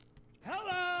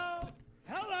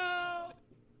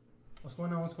What's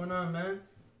going on? What's going on, man?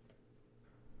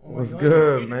 What's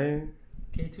good, man?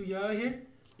 K2, you out here?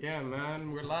 Yeah,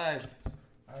 man, we're live.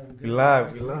 We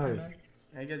live. How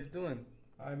you guys doing?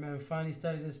 Alright, man. We finally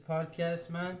started this podcast,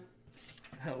 man.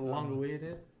 Long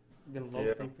awaited. Been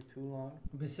loafing for too long.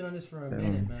 We've been sitting on this for a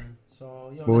minute, man.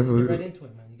 So, let's get right into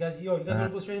it, man. You guys want to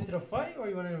go straight into the fight, or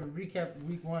you want to recap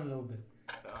week one a little bit?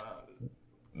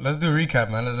 Let's do a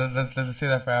recap, man. Let's say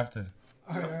that for after.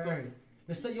 All right.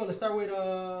 Let's start with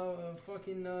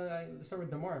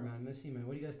DeMar, man. Let's see, man.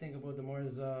 What do you guys think about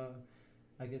DeMar's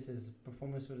his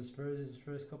performance with the Spurs, his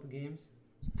first couple games?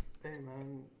 Hey,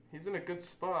 man, he's in a good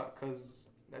spot because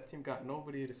that team got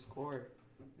nobody to score.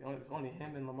 It's only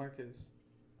him and LaMarcus.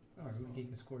 All right, Rudy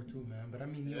can score too, man. But I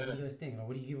mean, what do you guys think?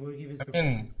 What do you give his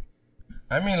performance?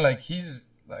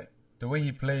 He's the way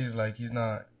he plays, he's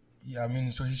not. Yeah,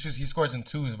 he scores in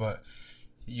twos, but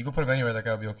you can put him anywhere. That guy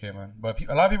will be okay, man. But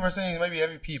a lot of people are saying he might be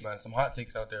MVP, man. Some hot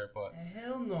takes out there, but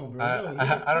hell no, bro. I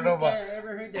don't know about. I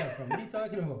ever heard that from. What are you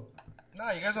talking about? Nah,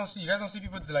 you guys don't see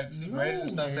people writers and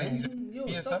stuff saying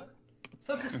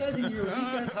Stop disguising your weak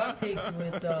ass hot takes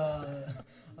with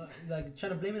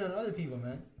trying to blame it on other people,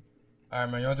 man. All right,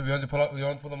 man. You want to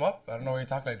pull them up? I don't know why you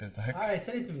talk like this. All right,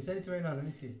 send it to me. Send it to me right now. Let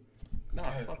me see it. No,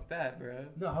 fuck that, bro.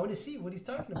 No, I want to see what he's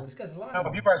talking about. This guy's lying. No,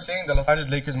 but people are saying the Los Angeles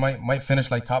Lakers might finish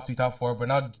top 3, top 4, but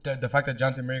now the fact that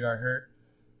Jonathan Murray got hurt,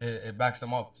 it backs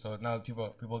them up. So now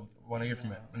people want to hear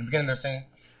from it. In the beginning, they're saying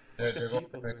they're going.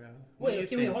 Wait,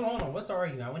 hold on. What's the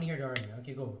argument? I want to hear the argument.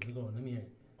 Okay, go. Let me hear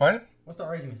it. Pardon? What's the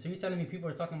argument? So you're telling me people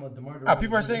are talking about DeMar DeRozan?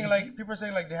 People are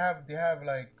saying they have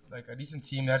a decent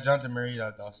team. They have Jonathan Murray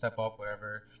that'll step up,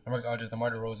 whatever. LaMarcus Aldridge,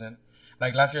 DeMar DeRozan.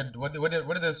 Like last year, what did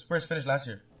the Spurs finish last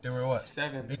year? They were what?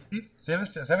 7. 7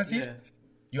 seed? Yeah.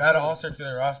 You add an all-star to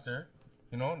their roster.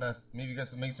 You know, that's maybe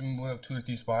makes them move up 2 or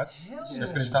 3 spots. Hell yeah.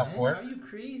 Finish top 4. Are you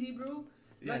crazy, bro?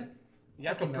 Yeah,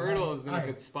 Caperto's in a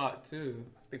good spot too.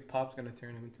 I think Pop's gonna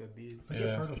turn him into a beast. Forget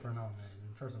Pirtle for now, man.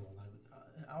 First of all,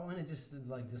 I want to just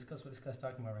discuss what this guy's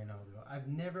talking about right now, bro. I've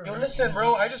never. Yo, listen,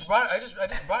 bro. I just brought this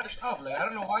up. I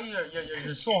don't know why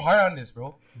you're so hard on this,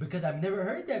 bro. Because I've never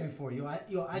heard that before, yo.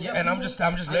 I'm just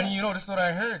letting you know. This is what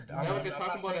I heard. I'm not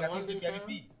talking about that one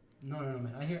No,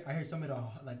 man. I hear some of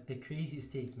the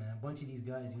craziest takes, man. A bunch of these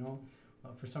guys,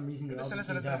 for some reason they listen.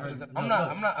 I'm not.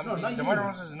 DeMar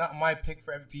DeRozan is not my pick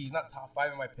for MVP. He's not top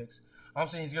 5 in my picks. I'm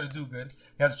saying he's gonna do good.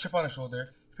 He has a chip on his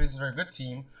shoulder. He plays for a good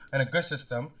team and a good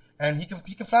system. And he can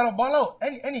flat out ball out.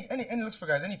 Any looks for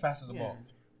guys, and he passes the ball.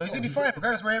 So he's gonna be fine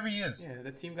regardless wherever he is. Yeah,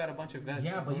 the team got a bunch of vets.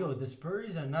 Yeah, but the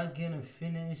Spurs are not gonna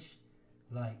finish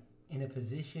in a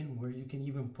position where you can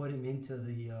even put him into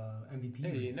the MVP.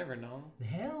 Hey, you never know.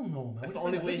 Hell no, man. That's the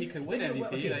only way he could win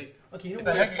MVP. Okay, you know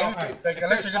what?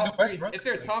 Unless you're gonna do Westbrook. If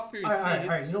they're top 3 seed. All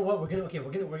right. You know what? We're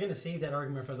gonna save that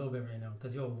argument for a little bit right now,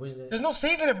 because there's no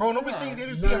saving it, bro. Nobody's saying he's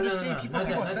MVP. I'm just saying people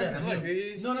are saying that.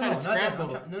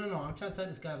 No. I'm trying to tell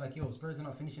this guy Spurs are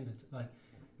not finishing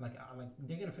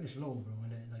they're gonna finish low, bro.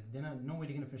 They're not. No way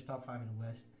they're gonna finish top 5 in the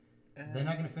West. They're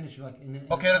not gonna finish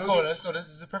Okay, let's go. This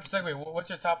is a perfect segue. What's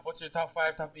your top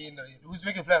 5, top 8? Who's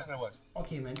making playoffs in the West?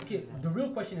 Okay, man. Okay, the real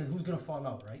question is who's gonna fall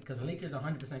out, right? Because the Lakers are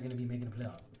 100% gonna be making the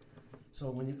playoffs. So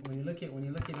when you look at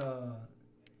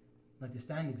the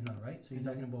standings now, right? So you're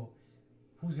talking about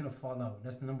who's gonna fall out.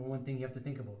 That's the number one thing you have to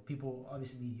think about. People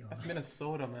obviously. That's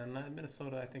Minnesota, man.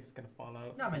 Minnesota, I think is gonna fall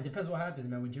out. Nah, man. Depends what happens,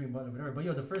 man, with Jimmy Butler, whatever. But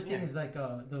the first thing is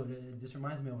this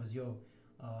reminds me of was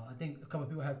I think a couple of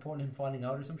people had Portland falling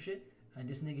out or some shit, and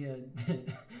this nigga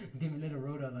Damian Lillard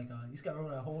wrote a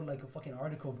whole a fucking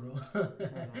article, bro.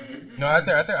 No, I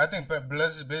think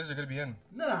Blazers are gonna be in.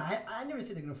 No, I never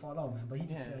said they're gonna fall out, man. But he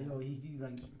just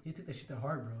he took that shit to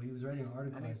heart, bro. He was writing an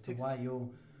article as to why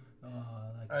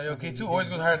K2 always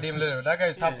goes hard at Damian Lillard. That guy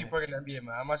is top 3 player in the NBA,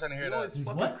 man. I'm not trying to hear that. He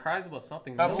always cries about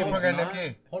something. Top 3 player in the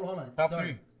NBA. Hold on. Top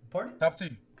 3. Pardon? Top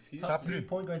 3. Top 3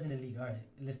 point guards in the league. All right,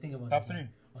 let's think about top 3. Okay.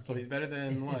 So he's better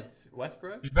than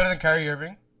Westbrook? He's better than Kyrie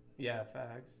Irving. Yeah,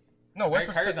 facts. No,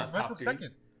 Westbrook's not top 3.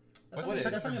 Second.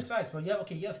 That's not facts, bro. You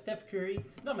have Steph Curry.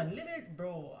 No, man, Lillard,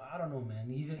 bro. I don't know, man.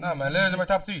 Lillard's in my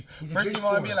top 3. First team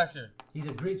All NBA last year. He's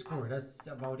a great scorer. That's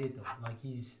about it, though.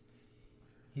 He's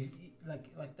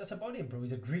that's about it, bro.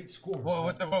 He's a great scorer.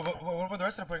 What about the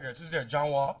rest of the point guards? Who's there? John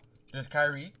Wall. There's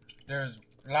Kyrie. There's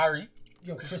Lowry.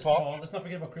 Chris Paul. Let's not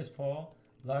forget about Chris Paul.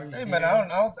 Larry's hey man,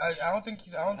 I don't think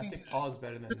Paul's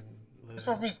better than. It's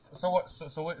for me. So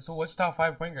what's top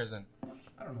 5 point guards then?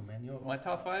 I don't know, man. My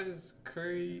top 5 is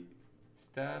Curry,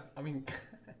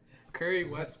 Curry,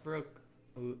 Westbrook,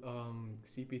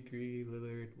 CP3,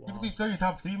 Lillard. Wall. Even if he's still your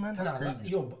top 3, man, that's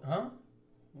crazy.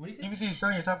 What do you say? Even if he's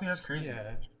still your top 3, that's crazy.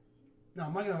 Yeah. No,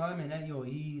 I'm not gonna lie, man. That bro.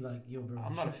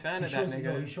 I'm not a fan of that nigga.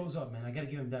 Yo, he shows up, man. I gotta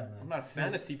give him that, man. I'm not a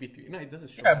fan of CP3. No, he doesn't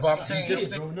show Yeah, up. but I'm saying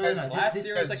last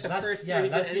year was like the first year he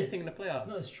did anything in the playoffs.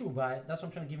 No, it's true, but that's what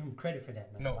I'm trying to give him credit for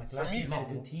that, man. No, like, for last me, year he had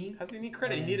a good team. How does he need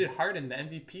credit? He needed Harden, the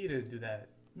MVP, to do that.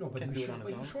 No, but he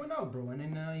was showing out, bro.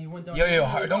 And then he went down.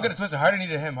 Don't get it twisted. Harden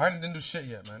needed him. Harden didn't do shit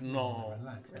yet, man. No,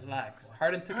 relax.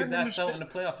 Harden took his ass out in the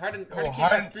playoffs. Harden came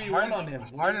back 3-1 on him.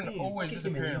 Harden always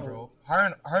disappearing, bro.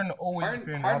 Harden always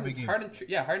disappearing in all big games.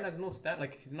 Harden has no stat.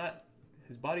 Like, he's not.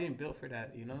 His body ain't built for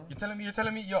that, you know. You're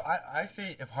telling me, yo. I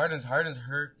say if Harden's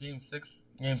hurt game 6,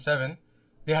 game 7,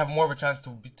 they have more of a chance to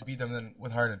beat them than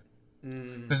with Harden.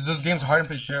 Because those games Harden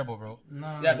played terrible, bro.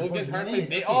 Those games Harden played.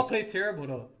 They all played terrible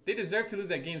though. They deserve to lose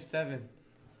that game 7.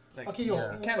 Like, you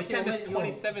can't miss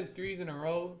 27 threes in a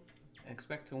row and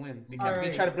expect to win. They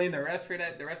try to blame the rest for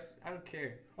that. The rest, I don't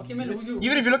care. Okay, man.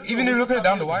 Even if you look at it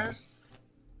down the wire.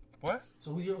 What?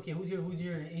 So who's your 8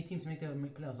 team to make the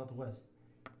playoffs out the West?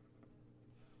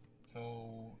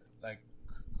 So like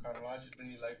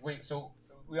chronologically, wait. So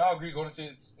we all agree Golden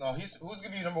State. No, who's gonna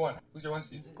be number 1? Who's your 1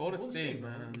 seed? Golden State,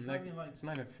 man. It's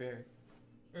not even fair.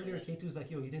 Earlier, K2 was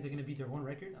like, yo, you think they're going to beat their 1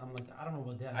 record? I'm like, I don't know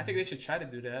about that. I think they should try to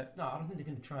do that. No, I don't think they're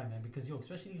going to try, man. Because,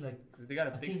 especially, because they got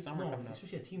a big summer coming up.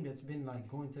 Especially a team that's been,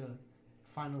 going to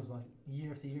finals,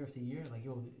 year after year after year.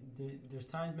 There's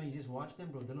times, man, you just watch them,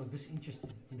 bro. They look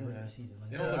disinterested in the regular season.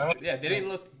 They didn't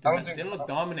look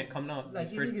dominant coming out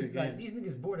these first 2 games. These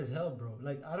niggas bored as hell, bro.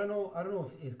 I don't know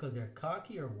if it's because they're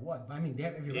cocky or what. But, I mean, they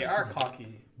have every right. They are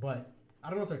cocky. But I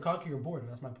don't know if they're cocky or bored.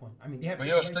 That's my point. I mean, they have. But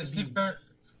yo, Steve Kerr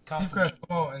come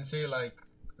out and say this year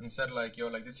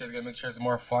they're gonna make sure it's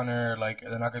more funner.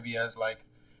 They're not gonna be as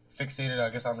fixated, I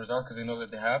guess, on results because they know that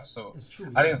they have. So it's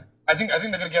true. I think they're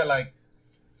gonna get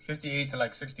 58 to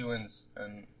 60 wins,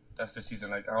 and that's their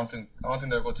season. I don't think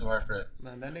they'll go too hard for it.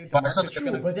 Man, that nigga. That's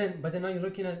true. But then now you're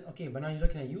looking at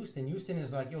Houston. Houston is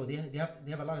they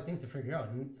have a lot of things to figure out,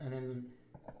 and then.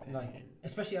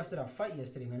 Especially after that fight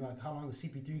yesterday, man. How long is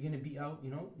CP3 gonna be out?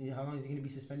 How long is he gonna be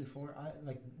suspended for?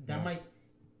 Might.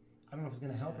 I don't know if it's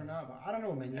gonna help or not, but I don't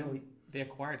know, man. They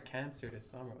acquired cancer this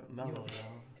summer. Melo,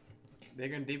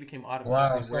 they became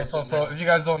automatically. Wow. So if you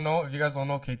guys don't know,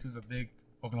 K2's a big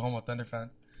Oklahoma Thunder fan.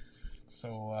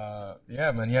 So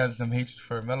yeah, man, he has some hatred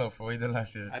for Melo for what he did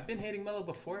last year. I've been hating Melo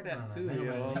before that too.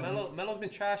 Melo's been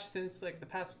trashed since the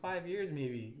past 5 years,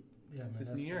 maybe. Yeah, man, since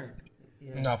New York.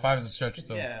 Yeah. No, 5 is a stretch,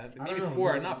 though. Yeah, maybe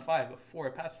 4, not 5, but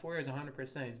 4. Past 4 years,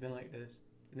 100%. He's been like this.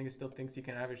 The nigga still thinks he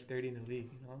can average 30 in the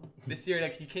league, This year,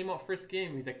 he came out first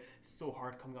game, he's it's so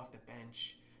hard coming off the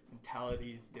bench.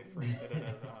 Mentality is different.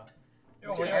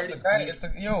 This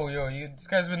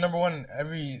guy's been number 1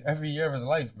 every year of his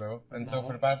life, bro. And so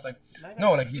for the past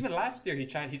even last year he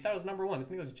thought it was number 1. This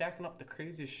nigga was jacking up the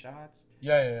craziest shots.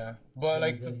 Yeah. But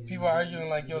people are arguing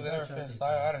they never fit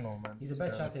style. I don't know, man. He's a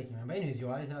bad shot taker, man. But anyways,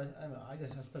 I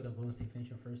guess I still got Golden State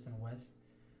finishing first in the West.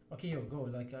 Okay, go.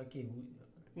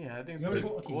 Yeah, I think you want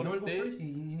to go first?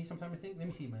 You need some time to think? Let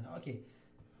me see, man. Okay,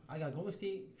 I got Golden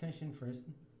State finishing first.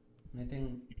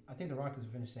 And I think the Rockets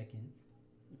will finish second.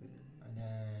 And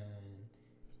then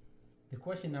the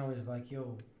question now is I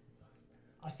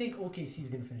think OKC is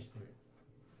gonna finish third.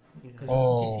 Because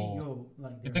OKC,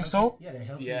 you think so? Yeah, they're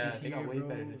healthy this year,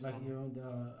 bro.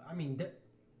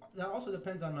 That also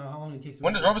depends on how long it takes.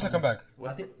 When does Robertson come back?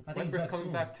 Westbrook's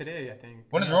coming back today, I think.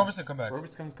 When does Robertson come back?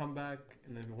 Robertson's come back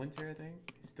in the winter, I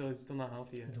think. He's still not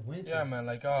healthy yet. The winter. Yeah, man.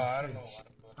 I don't know.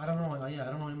 I don't know. Yeah,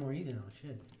 I don't know anymore either. No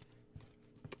shit.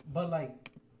 But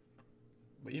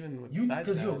even with Utah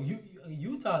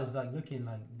is looking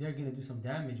like they're gonna do some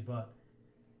damage, but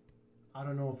I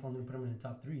don't know if I'm gonna put them in the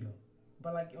top 3 though.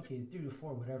 But 3 to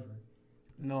 4, whatever.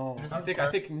 No, I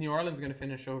think New Orleans is gonna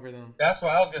finish over them. That's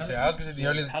what I was gonna say. I was gonna say New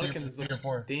Orleans Pelicans 3 or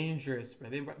 4. Dangerous,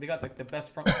 bro. They got the best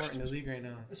front court in the league right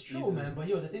now. It's true, man. But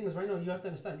the thing is, right now you have to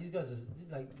understand these guys are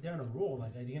they're on a roll. Are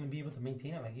you gonna be able to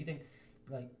maintain it? You think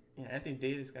Yeah, Anthony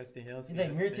Davis got to stay healthy.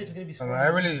 Mirotic is gonna be scoring. I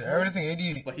really think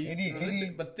AD. But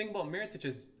the thing about Mirotic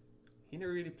is he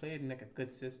never really played in a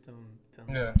good system.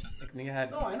 Yeah. Nigga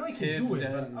had I know he Tibbs can do it,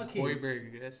 and but okay.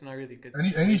 Hoiberg. That's not really good.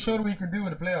 And he showed what he can do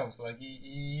in the playoffs.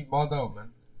 He balled out,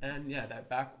 man. And that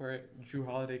backcourt, Drew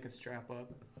Holiday can strap up.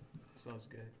 So it's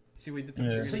good. See what he did to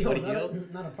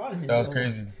not a problem. That was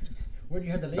crazy. Where do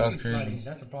you have the Lakers sliding?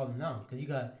 That's the problem now, because you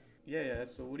got. Yeah.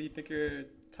 So what do you think your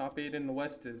top 8 in the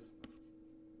West is?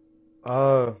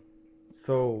 So,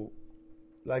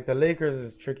 the Lakers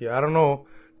is tricky. I don't know.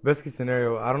 Best case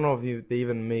scenario, I don't know if they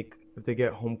even if they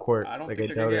get home court. I don't think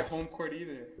they're gonna get home court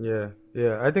either.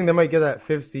 Yeah. I think they might get that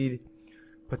 5th seed,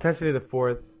 potentially the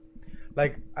 4th.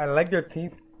 I like their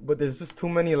team, but there's just too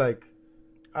many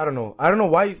I don't know. I don't know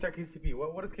why you start KCP.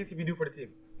 What does KCP do for the team?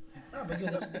 No, but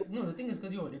the thing is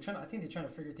because they're trying. I think they're trying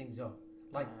to figure things out.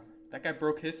 Like that guy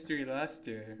broke history last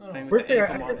year. No. First thing,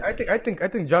 I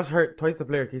think Josh Hart twice the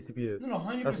player KCP is. No,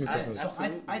 100%. So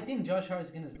Absolutely. I think Josh Hart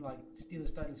is gonna like steal the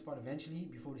starting spot eventually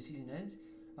before the season ends.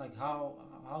 Like how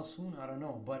soon, I don't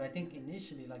know. But I think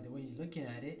initially, like the way you're looking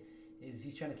at it, is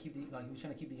he's trying to keep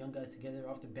the young guys together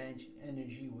off the bench,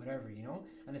 energy, whatever, you know.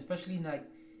 And especially like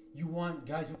you want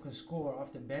guys who can score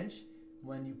off the bench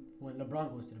when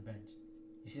LeBron goes to the bench.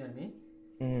 You see what I mean?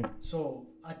 Mm-hmm. So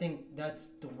I think that's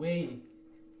the way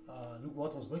Luke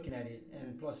Walton's looking at it,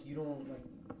 and plus you don't like.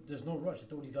 There's no rush to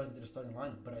throw these guys into the starting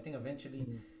lineup, but I think eventually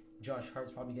Josh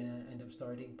Hart's probably gonna end up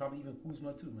starting, probably even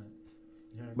Kuzma too, man.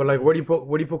 You know But like, where do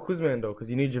you put Kuzma in though? Because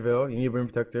you need JaVale, you need a rim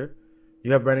protector.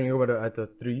 You have Brandon Ingram at the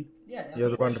 3. Yeah, that's you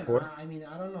have the LeBron at the question. 4. I mean,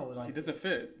 I don't know. Like He doesn't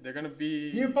fit. They're gonna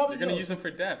use him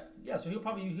for depth. Yeah, so he'll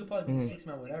probably be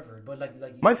 6-man, whatever. But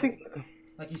like My thing.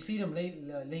 like you see them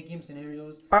late game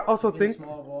scenarios. I also think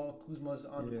small ball. Kuzma's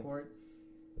on the court.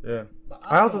 Yeah. But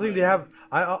I also think they have.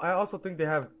 I also think they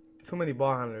have too many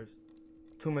ball handlers.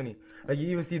 Too many. Like you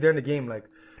even see there in the game, like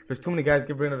there's too many guys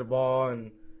get bring the ball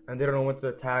and they don't know when to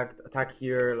attack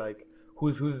here. Like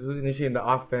who's initiating the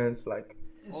offense. Like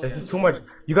it's just too much.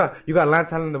 You got Lance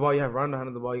handling the ball. You have Rondo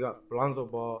handling the ball. You got Lonzo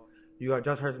ball. You got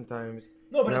Josh Hart sometimes.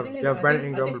 No, but you have Brandon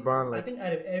Ingram, LeBron. Like I think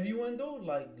out of everyone though,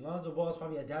 like Lonzo Ball is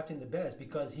probably adapting the best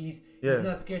because he's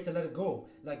not scared to let it go.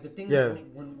 Like the thing is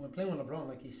when playing with LeBron,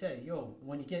 like he said,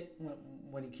 when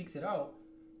he kicks it out,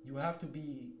 you have to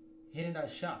be hitting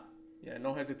that shot. Yeah,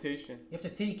 no hesitation. You have to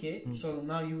take it. So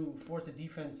now you force the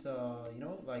defense, to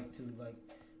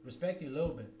respect you a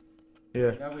little bit.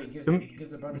 Yeah. That way it gives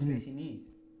LeBron the space he needs.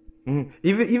 Mm-hmm.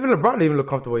 Even LeBron didn't even look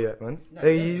comfortable yet, man. No,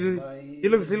 he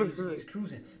looks. He's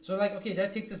cruising. So okay,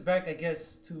 that takes us back, I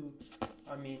guess, to,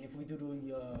 I mean, if we do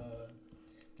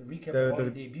the recap of all the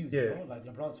debuts, like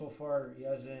LeBron so far, he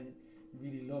hasn't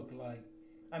really looked like.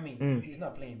 I mean, he's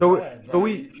not playing bad. So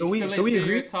we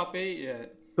agree. Top 8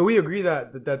 yet. So we agree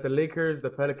that the Lakers, the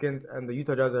Pelicans, and the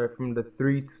Utah Jazz are from the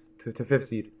 3 to 5th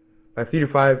seed. 3 to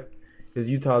 5 is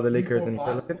Utah, the Lakers, and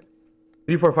Pelicans.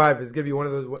 3, 4, 5 is gonna be one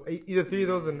of those. Either 3 of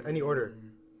those in any order.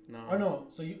 No. Oh no.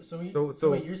 So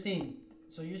wait, you're saying.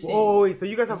 Oh wait. So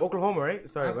you guys have Oklahoma, right?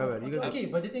 Sorry, my bad. Okay,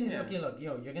 but the thing is, look,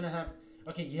 you're gonna have.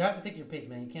 Okay, you have to take your pick,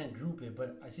 man. You can't group it,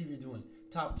 but I see what you're doing.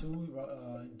 Top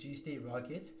 2, G State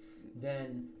Rockets.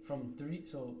 Then from 3,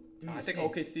 so 3 to I think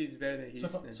 6. OKC is better than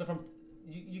Houston. So from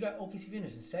you got OKC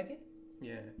finishing second.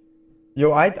 Yeah.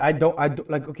 Yo, I don't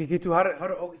like. Okay, K2. How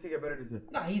did OKC get better this year?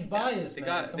 Nah, he's biased. They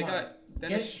man. got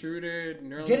Dennis Schroeder,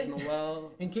 Nerlens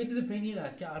Noel. In K2's opinion,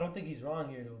 I don't think he's wrong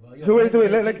here though. But so wait,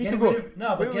 let K2 go.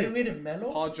 No, but getting rid of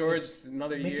Melo. Paul George,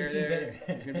 another year there.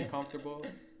 He's gonna be comfortable.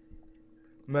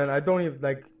 Man, I don't even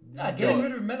like. Getting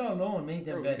rid of Melo alone made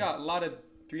them better. We got a lot of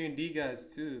 3-and-D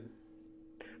guys too.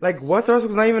 Like West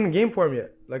Russell's not even in game form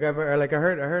yet. Like I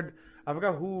heard. I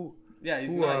forgot who. Yeah,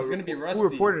 he's gonna be rusty. Who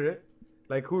reported it?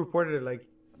 Like who reported it? Like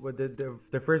what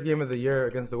the first game of the year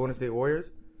against the Golden State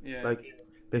Warriors? Yeah. Like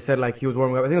they said like he was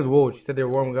warming up. I think it was Woj. He said they were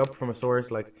warming up from a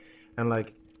source. Like and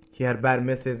like he had bad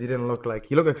misses. He looked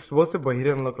explosive, but he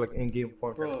didn't look like in game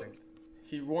form. Bro,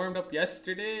 he warmed up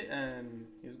yesterday and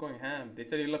he was going ham. They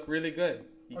said he looked really good.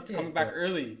 He's coming back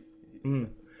early.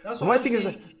 That's what my thing is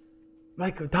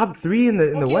like top 3 in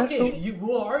the West. Okay, you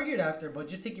will argue it after, but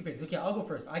just take your picks. Okay, I'll go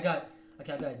first. I got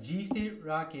G State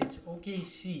Rockets,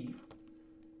 OKC.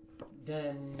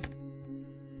 Then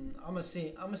I'm gonna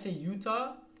say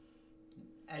Utah,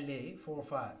 LA, 4 or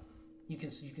 5. You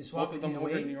can swap both of them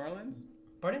over New Orleans.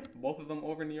 Pardon? Both of them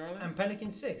over New Orleans. And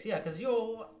Pelicans 6, yeah, because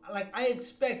I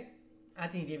expect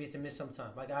Anthony Davis to miss some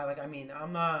time. I mean,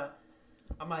 I'm not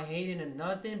hating or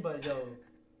nothing, but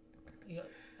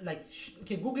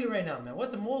okay, Google it right now, man.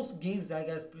 What's the most games that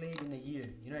guys played in a year?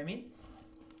 You know what I mean?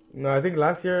 No, I think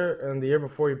last year and the year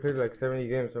before he played like 70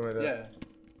 games, something like that. Yeah.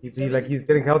 He's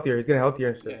getting healthier. He's getting healthier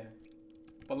and shit. Yeah.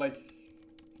 But like,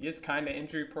 he is kind of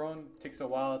injury prone. Takes a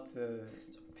while to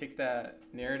take that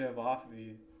narrative off of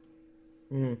you.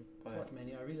 Fuck,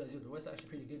 man, I realize the West is actually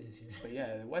pretty good this year. But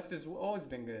yeah, the West has always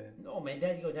been good. No, man,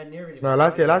 that narrative. No,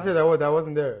 last year that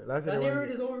wasn't there. Last year that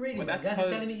narrative is overrated. But guys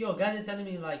are telling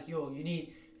me like, you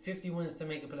need 50 wins to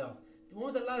make a playoff. When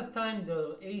was the last time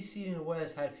the A seed in the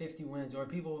West had 50 wins, or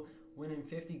people winning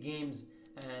 50 games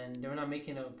and they were not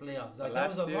making a playoffs? Like that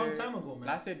was a long time ago, man.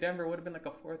 Last year Denver would have been like a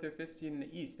 4th or 5th seed in the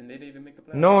East, and they didn't even make the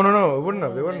playoffs. No, it wouldn't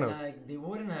have. They wouldn't have. Like, they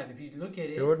wouldn't have. If you look at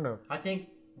it, they wouldn't have. I think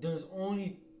there's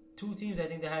only 2 teams I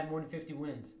think that had more than 50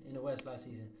 wins in the West last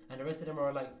season, and the rest of them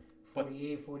are like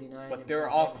 48, 49. But and they're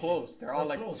all 47. close. They're all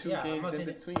like close, 2 yeah. games in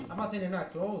between. I'm not saying they're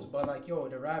not close, but like, yo,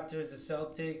 the Raptors, the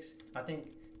Celtics, I think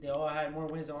they all had more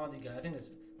wins than all these guys. I think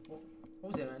it's, what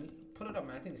was it, man? Pull it up,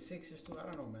 man. I think it's Sixers too. I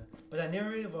don't know, man. But that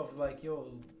narrative of like, yo,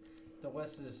 the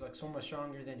West is like so much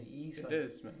stronger than the East. It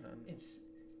is, man.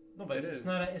 It's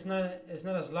not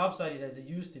as lopsided as it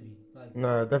used to be. Like,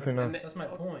 No, definitely not. that's my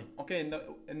point. Okay,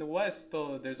 in the West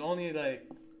though, there's only like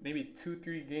maybe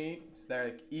 2-3 games that are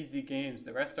like easy games.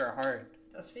 The rest are hard.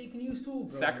 That's fake news too,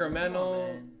 bro.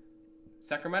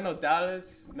 Sacramento,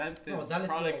 Dallas, Memphis. No, Dallas,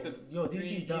 probably like the did you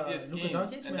see easiest Luka games,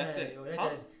 Doncic, and man? that's it. Yo, that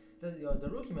guy's the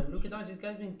rookie, man. Luka Doncic, this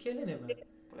guy's been killing it, man.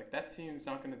 But like that team's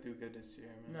not gonna do good this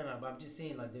year, man. No, but I'm just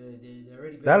saying, like they're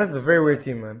already. Dallas is a very weird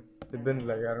team, man. They've been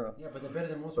like, I don't know. Yeah, but they're better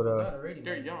than most people thought already.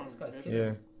 They're man. young. This guy's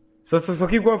Yeah. So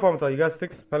keep going, Falms. You got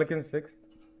 6 Pelicans, 6.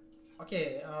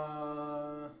 Okay,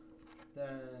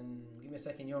 then give me a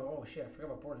second. Yo, oh shit, I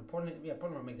forgot about Portland. Portland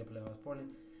will make the playoffs.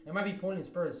 It might be Portland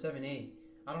Spurs 7-8.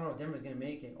 I don't know if Denver's gonna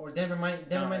make it, or Denver might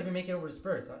even make it over the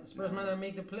Spurs. Spurs might not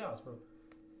make the playoffs, bro.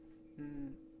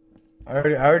 I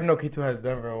already know K2 has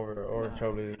Denver over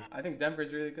Trailblazers. I think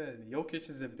Denver's really good. Jokic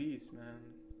is a beast, man.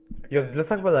 Yo, let's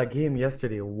talk about that game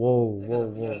yesterday. Whoa.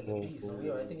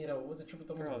 Yo, I think what's a triple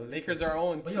double? Bro, Lakers are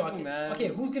 0-2, man. Okay,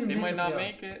 who's gonna They miss might the not playoffs?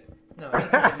 make it. No,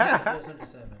 Lakers are gonna miss the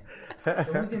playoffs 100%, man.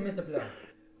 So who's gonna miss the playoffs?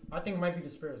 I think it might be the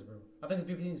Spurs, bro. I think it's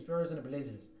between the Spurs and the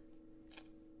Blazers.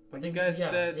 But you guys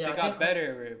said they got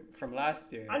better from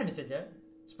last year. I didn't say that.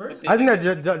 Spurs? I think that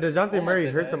DeJounte Murray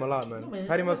hurts them a lot, man.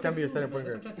 Patty Mills can't be your center point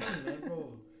guard.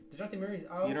 DeJounte Murray's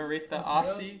out. You don't rate the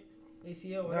Aussie?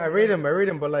 ACL. Nah, I rate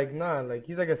him, but like, nah, like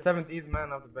he's like a 7th, 8th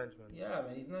man off the bench, man. Yeah,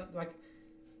 man, he's not like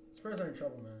Spurs are in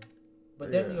trouble, man. But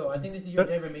then, I think this is the year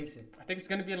Denver makes it. I think it's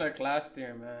gonna be like last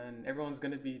year, man. Everyone's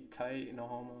gonna be tight, no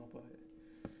homo, but.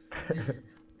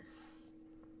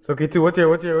 So K2, what's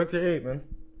your 8, man?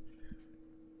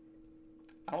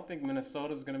 I don't think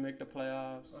Minnesota's gonna make the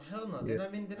playoffs. Oh, hell no. Yeah.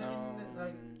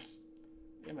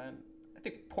 Yeah, man. I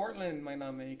think Portland might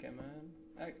not make it, man.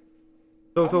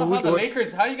 So who's the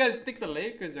Lakers? How do you guys think the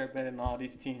Lakers are better than all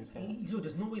these teams? Dude,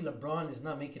 there's no way LeBron is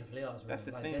not making the playoffs, bro. That's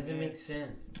the thing. Doesn't make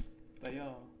sense. But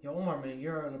yo, Omar, man,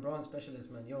 you're a LeBron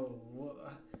specialist, man. Yo,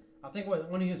 I think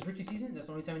one of his rookie season. That's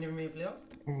the only time he never made playoffs.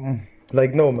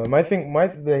 Like no, man.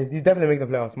 He's definitely making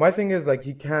the playoffs. My thing is like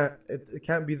he can't. It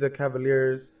can't be the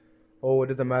Cavaliers. Oh, it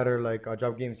doesn't matter. Like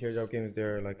job games here, job games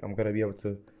there. Like I'm gonna be able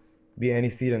to be any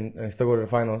seed and still go to the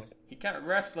finals. He can't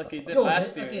rest like he did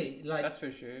last year. Okay, that's for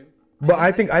sure. But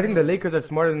I think the Lakers are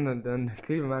smarter than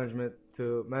Cleveland management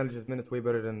to manage his minutes way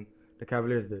better than the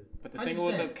Cavaliers did. But the thing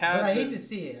with the Cavs, but I hate to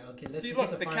see it. Okay, see,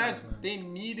 look, the Cavs, they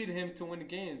needed him to win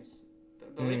games.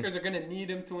 The Lakers are gonna need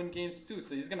him to win games too,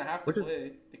 so he's gonna have to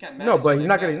play. They can't manage. No, but he's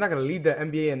not gonna lead the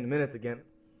NBA in minutes again.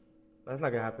 That's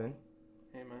not gonna happen.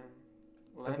 Hey man,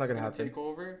 that's not gonna happen. Take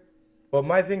over. But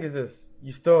my thing is this: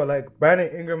 you still like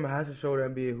Brandon Ingram has to show the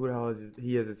NBA who the hell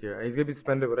he is this year. He's gonna be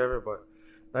suspended, whatever. But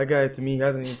that guy, to me, he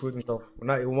hasn't improved himself,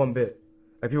 not even one bit.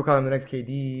 Like people call him the next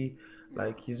KD.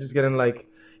 Like he's just getting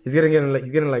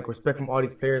respect from all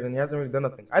these players, and he hasn't really done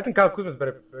nothing. I think Kyle Kuzma's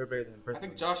better than him personally. I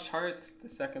think Josh Hart's the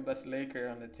second best Laker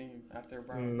on the team after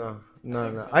Brown. No.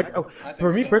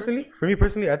 For me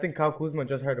personally, I think Kyle Kuzma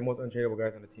just had the most untradeable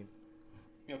guys on the team.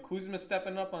 Kuzma's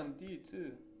stepping up on D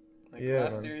too. Like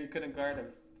last year, he couldn't guard a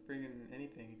friggin'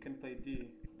 anything. He couldn't play D.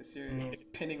 This year, he's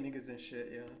pinning niggas and shit.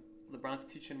 Yeah, LeBron's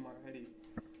teaching him already.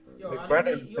 I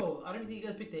don't think you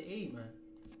guys picked the 8, man.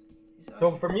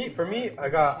 So for me, I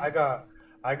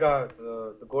got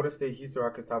the Golden State Houston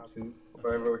Rockets top 2,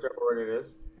 whichever order it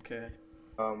is. Okay.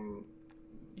 You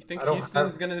think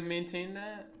Houston's gonna maintain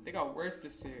that? They got worse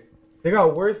this year. They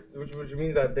got worse, which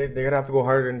means that they're gonna have to go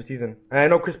harder in the season. And I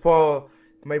know Chris Paul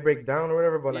might break down or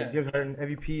whatever, but like James Harden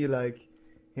MVP, like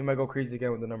he might go crazy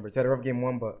again with the numbers. He had a rough game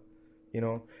 1, but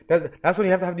that's when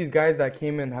you have to have these guys that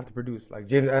came in and have to produce. Like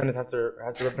James Harden has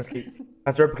to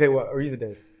replicate what Ariza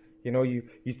did.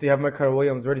 You still have Michael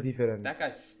Williams. Where does he fit in? That guy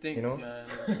stinks, man.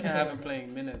 You can't have him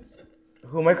playing minutes.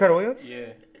 Who, Michael Williams?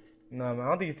 Yeah. No, man, I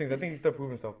don't think he stinks. I think he's still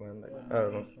proving himself, man. Like, I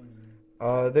don't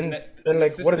know. Then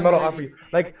like, what does Melo offer you?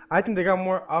 Like, I think they got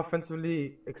more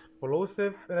offensively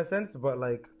explosive in a sense, but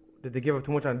like, did they give up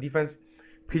too much on defense?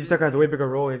 PJ Tucker has a way bigger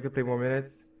role. He's gonna play more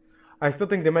minutes. I still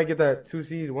think they might get that 2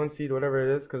 seed, 1 seed, whatever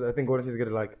it is, because I think Golden State's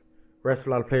gonna like rest a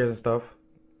lot of players and stuff.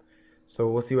 So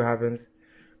we'll see what happens.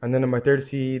 And then in my 3rd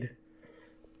seed,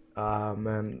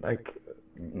 man, like,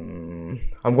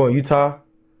 I'm going Utah.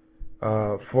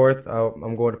 4th,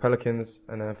 I'm going to Pelicans,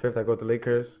 and then 5th I go to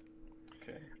Lakers.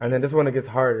 Okay. And then this one that gets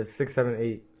hard is 6, 7,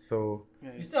 8. So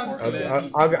you still have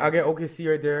I'll get OKC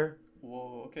right there.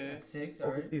 Whoa, okay. 6,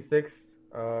 alright. OKC 6.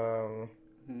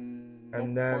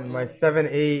 And then my 7-8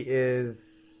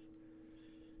 is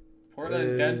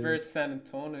Portland, Denver, San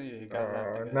Antonio. You got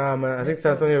that. Nah, man. I think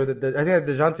San Antonio. I think the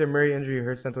DeJounte Murray injury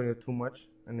hurt San Antonio too much,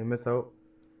 and they miss out.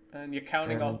 And you're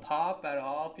counting on Pop at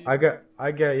all, people. I got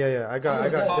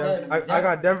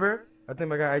Denver. I think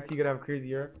my guy IT gonna have a crazy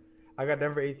year. I got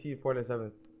Denver 8, Portland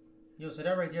 7th. Yo, so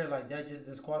that right there, like that just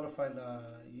disqualified.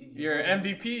 Your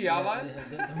MVP, y'all.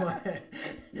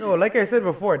 Yo, like I said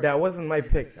before, that wasn't my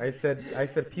pick. I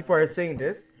said people are saying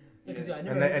this, and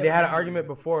they had an argument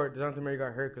before DeJounte Murray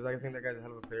got hurt because I think that guy's a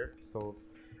hell of a player. So,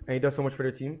 and he does so much for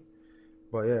their team.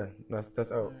 But yeah,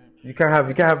 that's out. You can't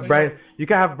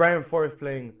have Brian Forrest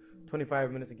playing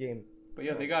 25 minutes a game. But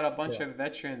yeah, they got a bunch of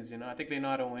veterans. You know, I think they know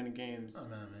how to win games. Oh,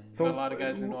 man. So a lot of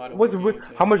guys who know how to win games.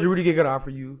 How much Rudy Gay gonna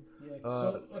offer you?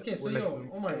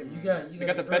 Omar, you got they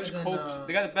got the best coach.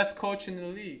 They got the best coach in the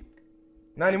league.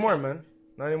 Not anymore, man.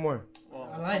 Not anymore. Well,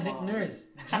 I like Nick Nurse.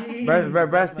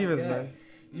 Brad Stevens, man.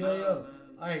 Yo.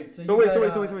 All right.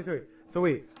 So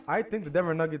wait. I think the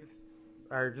Denver Nuggets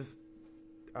are just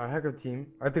a heck of a team.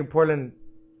 I think Portland.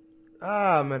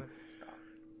 Man.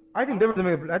 I think Denver's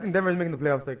making the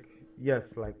playoffs.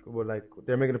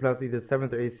 They're making the playoffs either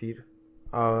 7th or 8th seed.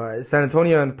 San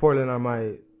Antonio and Portland are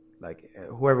my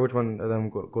which one of them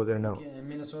goes there now. Yeah, and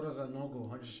Minnesota's a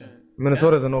no-go, 100%.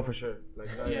 Minnesota's a no for sure.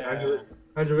 Yeah.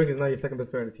 Andrew Wiggins is not your second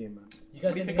best player on the team, man. You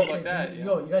guys think like that?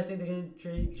 You guys think they're gonna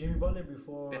trade Jimmy Butler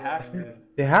before? They have to.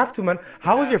 They have to, man.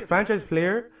 How is your franchise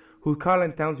player, who Karl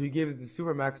Towns, who you gave the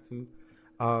Supermax to,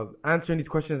 answering these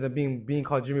questions and being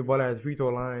called Jimmy Butler at free throw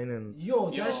line and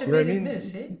that shit made him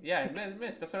miss, eh? Yeah, it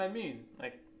missed. That's what I mean.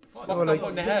 Like, fucked up on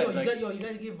the head. You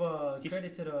gotta give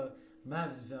credit to the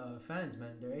Mavs fans,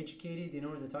 man. They're educated. They know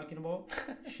what they're talking about.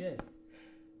 Shit.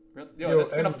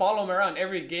 That's gonna follow him around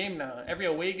every game now, every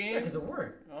away game. Yeah, because it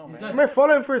worked. Oh, man. I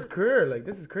follow him for his career. Like,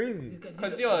 this is crazy.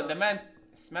 Because the man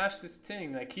smashed this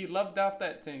thing. Like, he loved off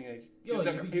that thing. Like, he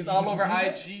was all over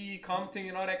IG, commenting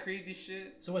and all that crazy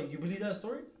shit. So wait, you believe that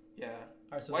story? Yeah.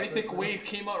 Right, so why do you think Wade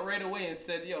came out right away and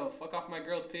said, "Yo, fuck off my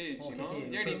girl's page"? You know,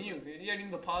 you already knew. You already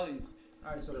knew the polys.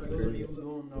 Alright, so for those of you who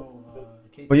don't know,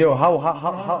 K2, but yo, how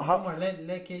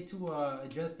let K2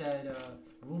 address that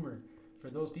rumor. For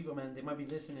those people, man, they might be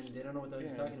listening. They don't know what the hell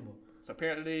he's talking about. So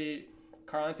apparently,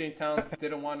 Karl Towns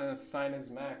didn't want to sign his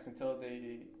max until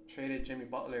they traded Jimmy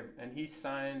Butler, and he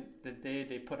signed the day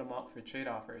they put him out for trade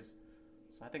offers.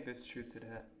 So I think there's truth to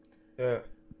that. Yeah.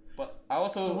 But I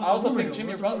also think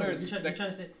Jimmy Butler is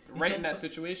right in that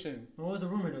situation. What was the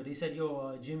rumor though? They said,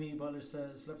 Jimmy Butler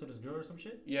slept with his girl or some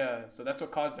shit? Yeah, so that's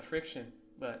what caused the friction.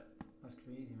 But that's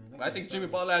crazy, man. I think Jimmy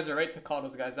Butler has a right to call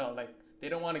those guys out. Like, they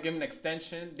don't want to give him an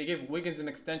extension. They gave Wiggins an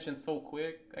extension so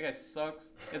quick. That guy sucks.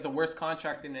 He has the worst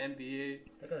contract in the NBA.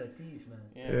 That guy's a thief, man.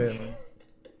 Yeah.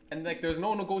 And like, there's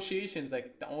no negotiations.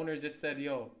 Like, the owner just said,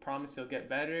 "Yo, promise he'll get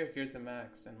better. Here's the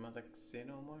max." And I was like, "Say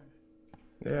no more."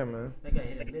 Yeah, man. That guy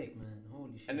hit a lick, man.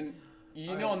 Holy shit. And then,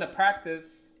 in the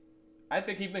practice, I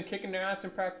think he's been kicking their ass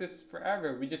in practice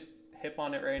forever. We just hip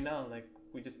on it right now. Like,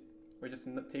 we're just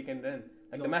taking it in.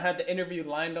 Like, the man had the interview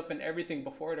lined up and everything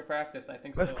before the practice. I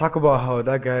think. Let's talk about how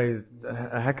that guy is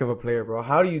a heck of a player, bro.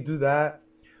 How do you do that?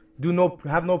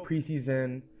 Have no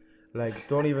preseason. Like,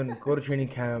 don't even go to training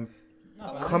camp.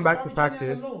 No, come back to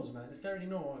practice. This guy already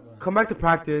knows come back to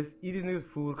practice. Eat these niggas'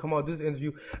 food. Come out, do this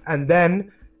interview, and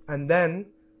then come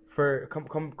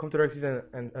to the regular season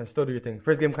and still do your thing.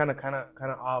 First game kind of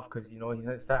off because he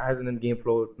hasn't in game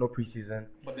flow, no preseason.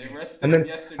 But they rested him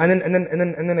yesterday.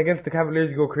 And then against the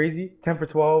Cavaliers you go crazy. 10 for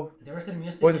 12. They rested him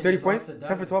yesterday. Was it 30 points? 10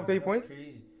 for 12, 30 points.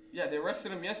 Crazy. Yeah, they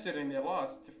rested him yesterday and they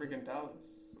lost to freaking Dallas.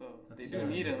 So they do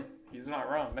need him. He's not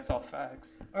wrong. That's all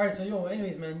facts. All right, so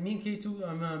anyways, man, me and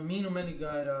K2, me and O'Malley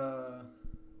got.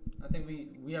 I think we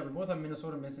both have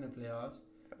Minnesota missing the playoffs.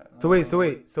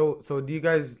 So do you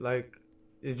guys like?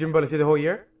 Is Jimmy Butler stay the whole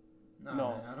year? No.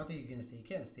 Man, I don't think he's gonna stay. He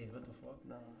can't stay. What the fuck?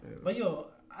 No. Yeah. But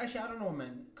actually, I don't know,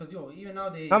 man. Cause even now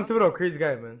they. I'm Thibodeau, crazy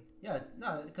guy, man. Yeah,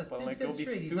 because Thibs said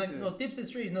straight. He's not. Thibs said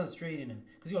straight. He's not straight in him.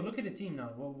 Cause look at the team now.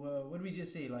 What did we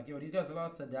just say? Like, these guys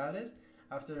lost to Dallas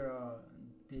after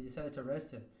they decided to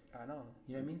rest him. I know.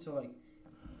 You know what I mean? So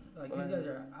these guys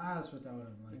are ass without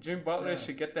him. Like, Jimmy Butler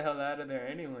should get the hell out of there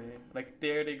anyway. Like,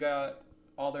 they got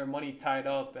all their money tied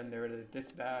up and they're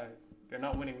this bad. They're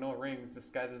not winning no rings. This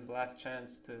guy's his last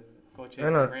chance to go chase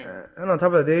a ring. And on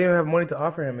top of that, they don't have money to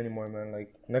offer him anymore, man.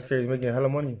 Like, next year he's making a hell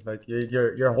of money. Like,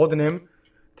 you're holding him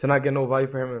to not get no value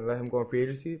for him and let him go on free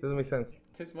agency. Doesn't make sense.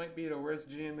 This might be the worst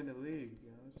GM in the league.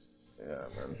 Yeah,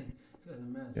 man. This guy's a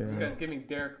mess. This guy's giving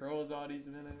Derrick Rose all these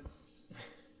minutes.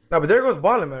 No, but Derrick Rose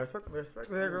balling, man. Respect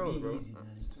Derrick Rose, bro. Easy, man.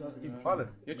 He's balling.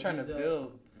 You're trying to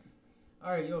build.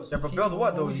 All right, yo. So Yeah, but Casey, build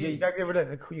what though? was You your- gotta get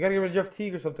rid of Jeff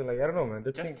Teague or something. Like I don't know, man.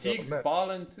 They're Jeff changing- Teague's man.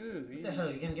 balling too. What the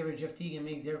hell? You gonna get rid of Jeff Teague and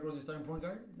make Derrick Rose a starting point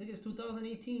guard? Nigga, it's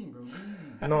 2018, bro.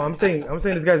 Easy. No, I'm saying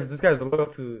this guy's a low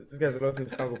to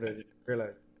Chicago player.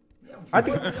 Realize. Yeah, I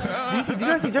think. Did you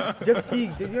guys see Jeff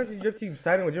Teague? Did you guys see Jeff Teague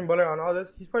siding with Jim Butler on all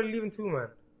this? He's probably leaving too, man.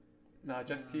 Nah,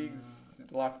 Jeff Teague's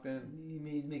locked in.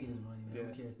 he's making his money, man. Yeah.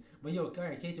 Who cares? But yo,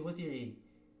 alright, Kato, what's your 8?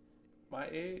 My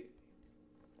 8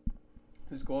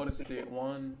 is Golden State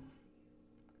 1.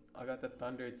 I got the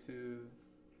Thunder 2.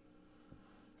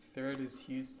 3rd is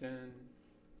Houston.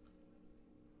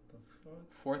 The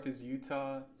fuck? 4th is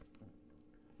Utah.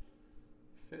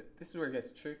 5th, this is where it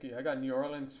gets tricky. I got New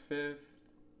Orleans 5th.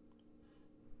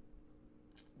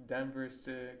 Denver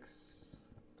 6.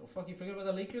 The fuck you forget about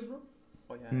the Lakers, bro?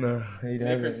 Oh yeah. No, he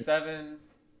Lakers doesn't.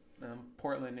 7.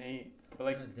 Portland 8. But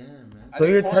like, God damn, man. I So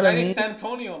think, you're I telling think me- San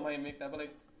Antonio might make that, but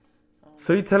like.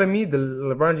 So you telling me the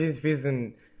LeBron James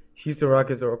facing Houston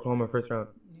Rockets or Oklahoma first round?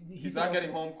 He's not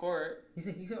getting home court. He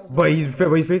said But he's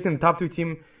facing the top 2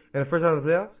 team in the first round of the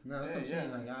playoffs. No, that's what I'm Yeah,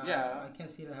 saying. yeah. Like, I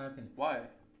can't see that happening. Why?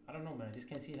 I don't know, man. I just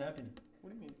can't see it happening.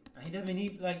 What do you mean? He doesn't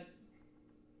need, like,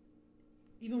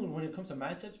 even when it comes to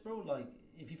matchups, bro, like,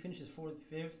 if he finishes 4th,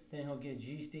 5th, then he'll get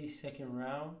G State second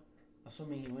round,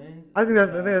 assuming he wins. I think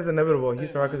that's inevitable.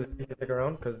 Houston Rockets is the second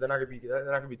round because they're not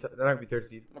gonna be 3rd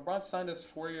seed. LeBron signed his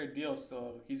 4-year deal,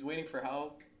 so he's waiting for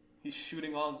help. He's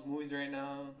shooting all his moves right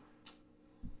now.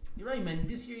 You're right, man.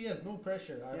 This year he has no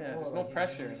pressure. Yeah, there's no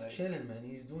pressure, He's like- chilling, man.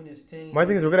 He's doing his thing. My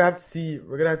thing is we're gonna have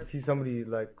to see somebody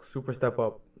like super step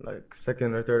up, like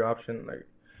second or third option. Like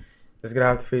it's gonna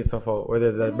have to face stuff out.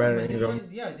 Whether Who that's knows, Brandon man?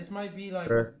 Ingram. This might be like.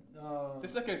 Rest.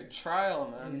 This is like a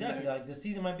trial, man. Exactly. Like, Like the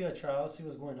season might be a trial, see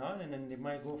what's going on, and then they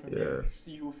might go from Yeah. there.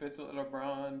 see who fits with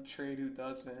LeBron, trade who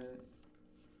doesn't.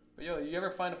 But yo, you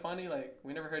ever find it funny? Like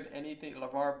we never heard anything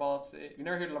LeVar Ball say. We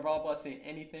never heard LeVar Ball say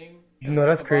anything. No,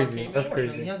 that's LeBron crazy. came That's in. He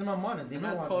crazy. has him on monitor. They The know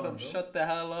man what's told going him, on, bro. "Shut the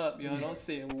hell up, yo! Don't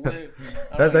say a word."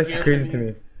 That's actually crazy to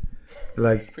me.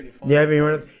 Like, It's pretty funny. yeah, I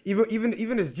mean,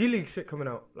 even this G League shit coming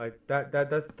out, like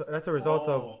that's a result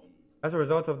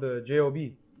of the JOB.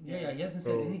 Yeah, he hasn't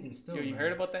said So- anything still. Yo, you man.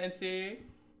 heard about the NCAA?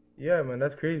 Yeah, man,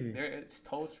 that's crazy. It's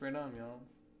toast for them, yo.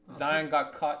 Oh, Zion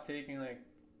got caught taking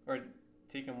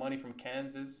money from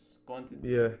Kansas, going to.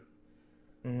 Yeah.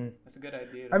 That's a good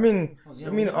idea. I mean, Oh,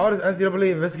 Zion all this Williamson.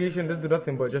 NCAA investigation didn't do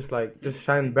nothing but just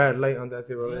shine bad light on the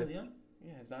NCAA. Yeah.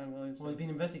 yeah, Zion Williamson. Well, he's being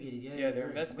investigated. Yeah, Yeah, you're they're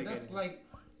right. But that's investigating. like,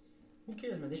 who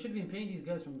cares, man? They should have been paying these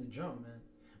guys from the jump, man.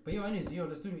 But yo, anyways,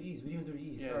 let's do the East. We didn't even do the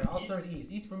East. Yeah, All right, I'll East. start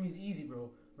East. East for me is easy, bro.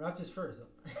 Raptors first.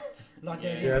 Lock that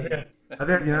Yeah, in. Yeah, That's I think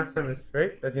that's consensus. unanimous,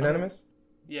 right? That's unanimous.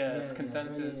 Yeah, it's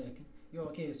consensus. yeah. Yo,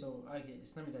 okay, so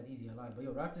it's not that easy. I lied. But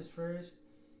yo, Raptors first,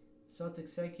 Celtics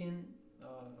second,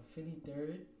 Philly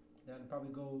third. That'll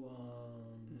probably go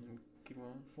Keep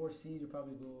going. 4th seed.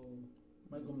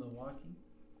 Might go Milwaukee.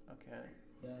 Okay.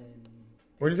 Then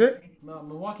What'd you say?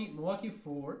 Milwaukee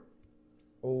 4,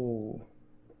 Oh,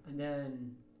 and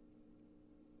then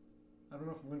I don't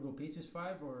know if we're gonna go Pacers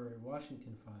 5 or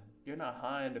Washington 5. You're not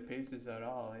high in the Pacers at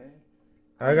all, eh?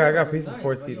 I got They're Pacers nice, 4th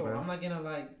but seed, yo, man. I'm not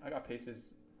gonna I got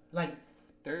Pacers like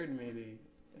 3rd maybe.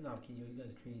 no, okay, yo, you guys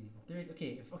are crazy.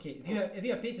 Third, if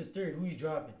you have Pacers 3rd, who you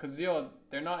dropping? Cause yo,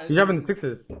 they're not. You're dropping the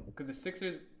Sixers. Because the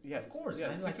Sixers, yeah, Of course, yeah,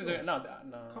 man, the like, Sixers are no.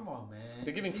 Come on, man.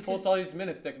 They're giving Sixers- Fultz all these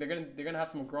minutes. They're gonna have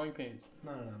some growing pains.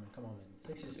 No, man. Come on, man.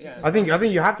 Sixers. Yeah. Sixers I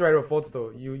think you have to ride with Fultz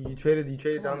though. You traded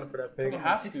Come down on, for that come pick. You on,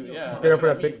 have Sixers, to, yo, yeah. come on, Get up for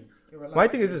that's that what I pick. mean. Yo, relax. My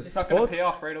thing is It's this: not gonna Fultz, pay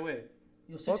off right away.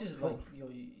 Yo, Sixers is like yo.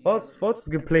 Fultz is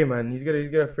gonna play, man. He's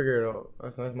gonna figure it out.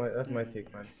 That's my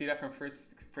take, man. You see that from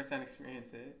first-hand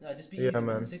experience, eh? Nah, just be Yeah, easy,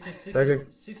 man.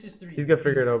 Sixers 3. He's gonna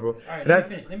figure it out, bro. All right, That's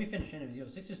let me finish. Anyways, yo,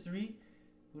 Sixers 3.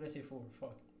 Who did I say 4?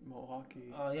 Fuck.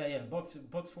 Milwaukee. Yeah. Bucks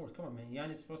 4. Come on, man.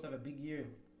 Giannis is supposed to have a big year,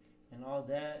 and all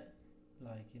that.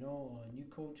 Like new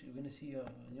coach. You're gonna see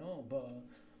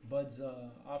Bud's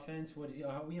offense. What is he?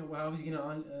 How he's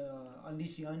gonna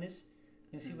unleash Giannis?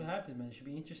 Gonna see what happens, man. It should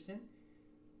be interesting.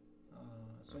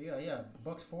 So yeah.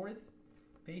 Bucks 4th.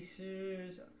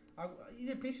 Pacers.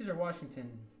 Either Pacers or Washington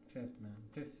 5th, man.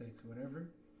 5th, 6th, whatever.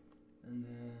 And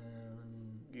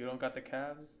then You don't got the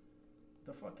Cavs.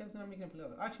 the fuck Cavs not making a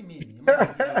playoff. Actually, maybe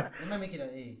it might make it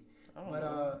at 8. I don't But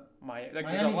know. There's a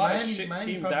Miami- lot Miami- of shit Miami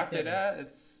teams probably after 7. that.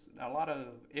 It's a lot of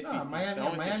iffy Nah, teams. Miami- I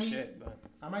always say Miami- shit, but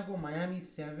I might go Miami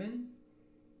 7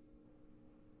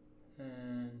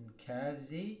 and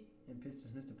Cavs 8 and Pistons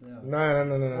miss the playoffs. no,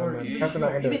 Or man. even, That's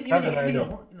not end it. That's not end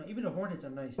it. even the Hornets are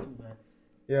nice too, man.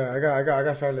 Yeah, I got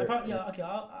I'll Charlotte. probably, okay,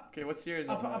 okay. What series?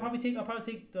 I'll probably take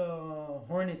the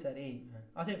Hornets at 8. Man.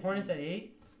 I'll take Hornets at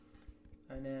 8,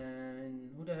 and then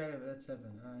who the heck at 7?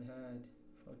 I had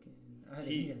I had the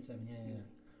Heat at 7. Yeah.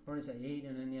 Hornets at 8,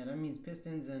 and then that means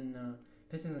Pistons and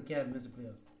Cavs miss the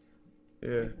playoffs.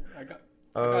 Yeah.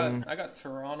 I got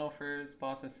Toronto first,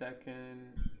 Boston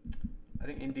second. I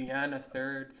think Indiana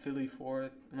third, Philly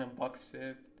fourth, and then Bucks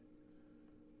fifth.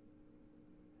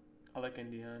 I like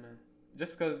Indiana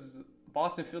just because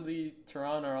Boston, Philly,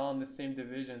 Toronto are all in the same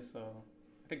division, so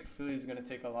I think Philly's gonna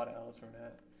take a lot of L's from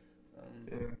that.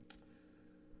 Yeah.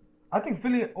 I think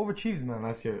Philly overachieved, man,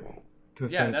 last year.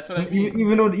 That's what I mean.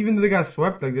 Even though they got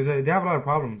swept, like they have a lot of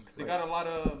problems. They got a lot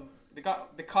of they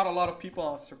caught a lot of people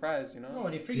on surprise, you know. No,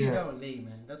 they figured it out late,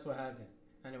 man. That's what happened.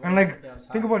 And like,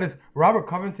 think about this. Robert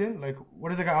Covington, like, what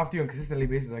does that guy off to you on a consistently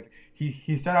basis? Like,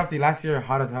 he started off the last year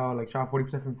hot as hell, like shot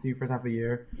 40% from three first half of the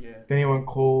year. Yeah. Then he went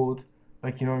cold.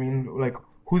 Like, you know what I mean? Like,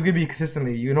 who's gonna be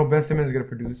consistently? You know, Ben Simmons is gonna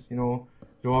produce. You know,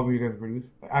 Joel Embiid gonna produce.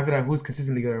 After that, who's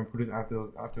consistently gonna produce after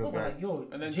those guys?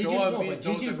 And then Joel Embiid,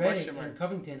 JJ Redick and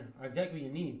Covington are exactly what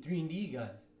you need. 3-and-D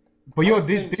guys. But yo,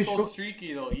 this so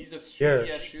streaky though. He's a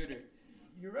streaky ass shooter.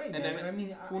 You're right, and man. Then, I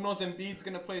mean, who knows? Embiid's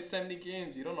gonna play 70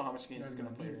 games. You don't know how much games he's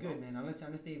gonna play. He's good, man. Unless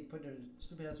they put their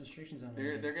stupid ass restrictions on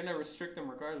him. They're gonna restrict him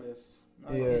regardless.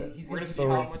 Yeah. We're gonna see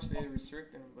how much they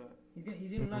restrict him, but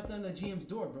he's gonna knock down the GM's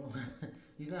door, bro.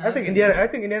 He's not. I think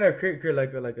Indiana create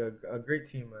like a great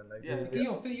team, man. Like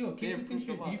K2 finish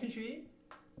your 8?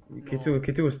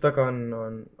 K2 was stuck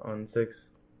on 6,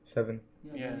 7.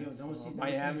 Yeah.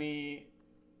 Miami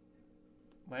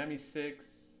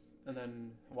 6. And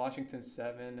then Washington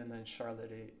 7, and then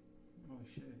Charlotte 8. Oh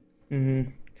shit.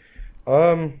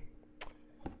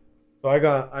 So I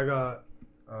got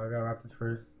Raptors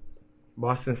first,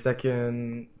 Boston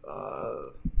second.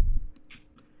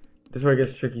 This is where it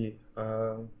gets tricky.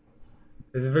 Does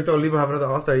Victor Oladipo have another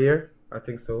All-Star year? I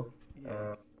think so.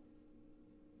 Yeah.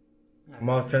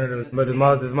 Miles Turner,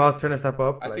 does Miles Turner step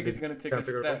up? I think he's gonna take a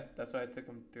step. That's why I took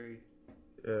him 3.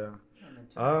 Yeah.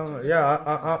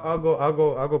 I'll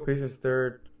go Pacers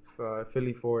third,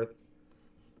 Philly fourth.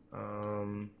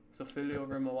 So Philly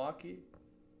over Milwaukee.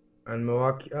 And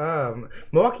Milwaukee.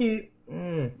 Milwaukee's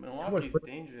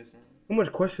dangerous, man. Too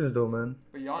much questions though, man.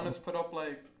 But Giannis put up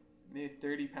like maybe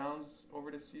 30 pounds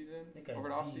over the season, over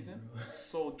the off season.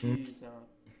 So G's now.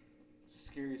 It's a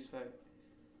scary sight.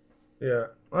 Yeah,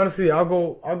 honestly, I'll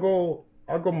go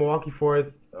Milwaukee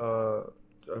fourth,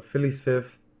 Philly's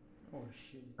fifth. Oh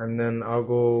shit. And then I'll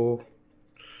go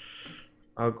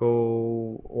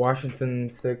Washington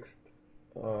 6th,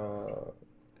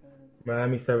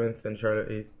 Miami 7th, and Charlotte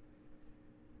 8th.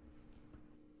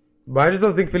 But I just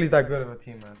don't think Philly's that good of a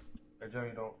team, man. I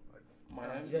generally don't.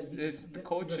 Miami, it's the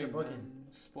coaching, man.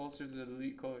 Spoelstra's an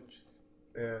elite coach.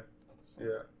 Yeah.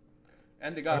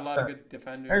 And they got a lot of good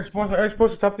defenders. Eric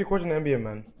Spoelstra's top 3 coach in the NBA,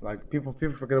 man. Like people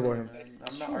forget about him.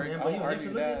 I'm not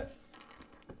arguing that.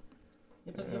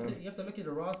 You have to look at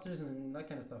the rosters and that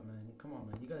kind of stuff, man. Come on,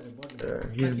 man. You guys are both. Yeah,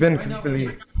 he's been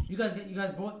consistently. You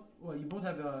guys both. Well, you both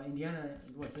have Indiana.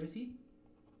 What, 3rd seed?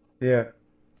 Yeah.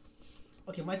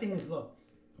 Okay, my thing is, look,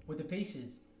 with the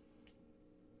Pacers,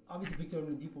 obviously Victor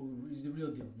Oladipo is the real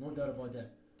deal, no doubt about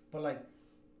that. But like,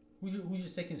 who's your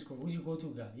second scorer? Who's your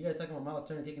go-to guy? You guys talking about Miles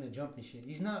Turner taking a jump and shit.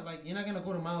 He's not like, you're not gonna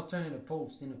go to Miles Turner in a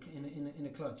post in a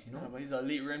clutch, you know. No, but he's an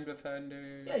elite rim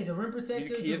defender. Yeah, he's a rim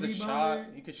protector. He has a shot.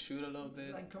 He could shoot a little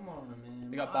bit. Like, come on, man.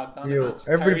 They got Bogdanovich. Yo,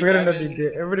 everybody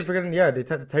forgetting that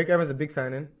Tyreek Evans is a big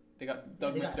signing. They got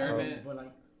Doug McDermott.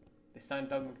 They signed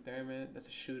Doug McDermott. That's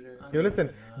a shooter. Yo,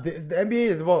 listen, the NBA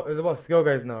is about skill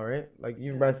guys now, right? Like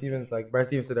even Brad Stevens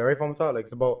said that, right? From top, like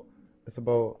it's about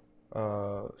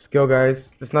skill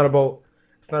guys. It's not about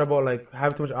like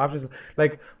having too much options.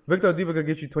 Like Victor Oladipo could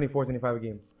get you 24, 25 a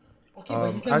game. Okay,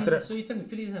 but you tell me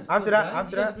Philly doesn't have skill guys?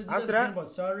 After that, about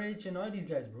Saric and all these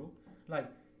guys, bro. Like,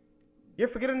 you're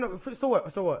forgetting. So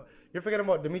what? You're forgetting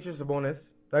about Demetrius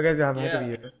Sabonis. That guy's gonna have a heck of a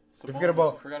year. You forget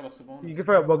about Sabonis. You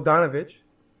forget about Bogdanovich.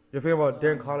 You're forgetting about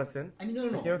Darren Collison. I mean, no.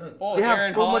 They have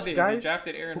Aaron Holiday. Much guys. They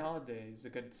drafted Aaron Holiday. He's a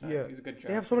good draft.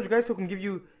 They have so much guys who can give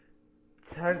you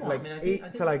 10,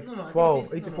 8 to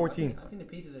 12, 8 to 14. I think the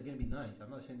Pacers are going to be nice. I'm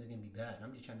not saying they're going to be bad.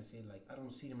 I'm just trying to say, like, I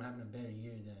don't see them having a better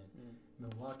year than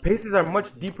Milwaukee. Pacers are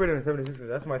much deeper than the 76ers.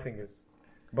 That's my thing is.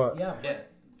 But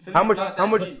how much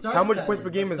points per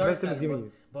game is Ben Simmons giving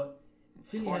you? But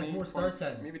Philly has more star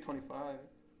talent. Maybe 25.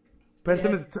 Ben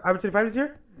Simmons average 25 this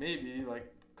year? Maybe,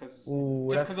 just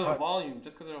because of the volume.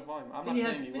 I'm not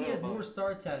saying he will. Philly has more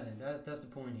star talent. That's the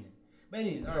point here. But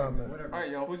anyways, whatever. All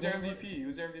right, yo, who's your MVP?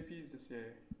 Who's your MVPs this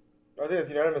year? I think it's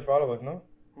unanimous for all of us, no?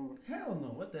 Who? Hell no.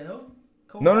 What the hell?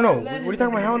 No. What are you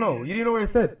talking about? Hell no. You didn't know what I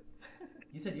said.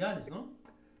 You said Giannis, no?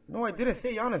 No, I didn't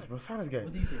say Giannis, bro. Giannis guy.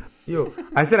 What did you say? Yo,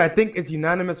 I said I think it's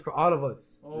unanimous for all of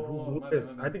us. Oh,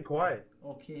 I think Kawhi.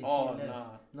 Okay. Oh, say less.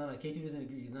 nah. No, K2 doesn't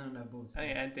agree. He's not on that boat. I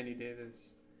think Anthony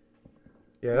Davis.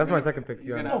 Yeah, that's my second pick. To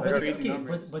be he's gonna honest. have No, crazy okay,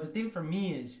 numbers. but the thing for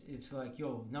me is, it's like,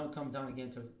 yo, now it comes down again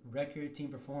to record team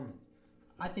performance.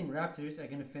 I think Raptors are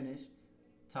gonna finish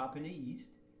top in the East,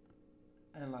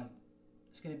 and like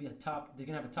it's gonna be they're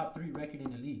gonna have a top 3 record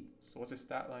in the league. So what's the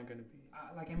stat line gonna be?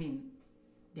 I mean,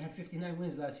 they had 59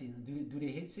 wins last season. Do they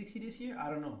hit 60 this year? I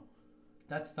don't know.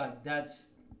 That's.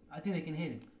 I think they can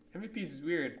hit it. MVP is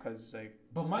weird because like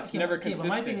But it's never But consistent.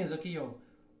 my thing is, okay, yo.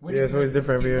 Yeah, it's always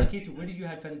different every year. K2, where did you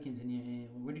have Pelicans in your?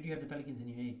 Where did you have the Pelicans in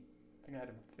your A? I think I had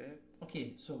him fifth.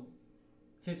 Okay, so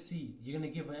 5th seed. You're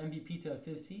gonna give an MVP to a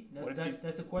 5th seed? What if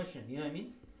That's the question. You know what I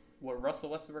mean? What Russell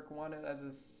Westbrook wanted as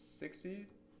a 6th seed?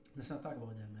 Let's not talk about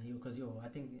that, man. Because I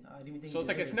didn't even think. So it's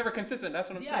like it's never consistent. That's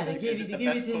what I'm Yeah, saying. they Like, gave is it it the to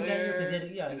best him that year player?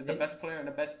 because Is it the best player and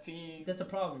the best team? That's the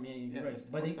problem. Yeah, you're right. that's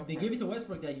But fucked up they for gave him. it to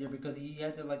Westbrook that year because he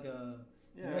had the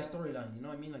nice storyline. You know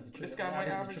what I mean? Like This guy might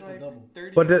average triple like double.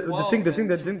 30. But the 12 thing and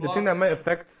that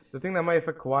 2 might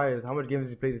affect Kawhi is how much games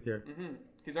he played this year. Mm-hmm.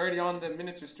 He's already on the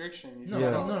minutes restriction. No, Yeah.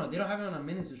 no, they don't have it on a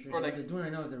minutes restriction. Or What like- they're doing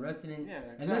right now is they're resting him. Yeah,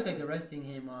 It looks like they're resting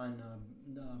him on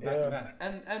back-to-back.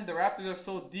 And the Raptors are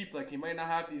so deep. Like he might not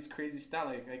have these crazy stats.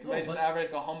 Like he No, might just but-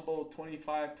 average like a humble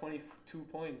 25, 22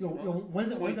 points. Yo, you know? when's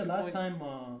the 22 last points. time?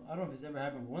 I don't know if it's ever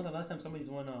happened. But when's the last time somebody's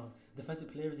won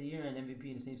Defensive Player of the Year and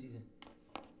MVP in the same season?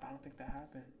 I don't think that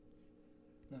happened.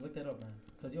 Now look that up, man.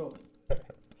 Cause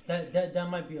that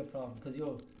might be a problem. Cause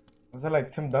Was that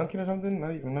like Tim Duncan or something? I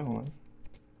don't even know, man.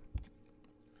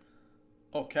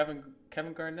 Oh, Kevin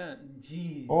Garnett.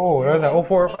 Jeez. Oh, that was at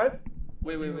 04 or 05?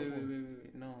 Wait.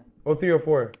 No. 03 or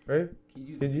 4, right?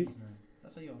 KG's KG? man.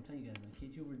 That's why I'm telling you guys, man.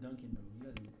 KG over Duncan,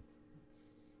 bro. You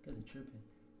guys are tripping.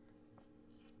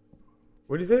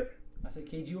 What did you say? I said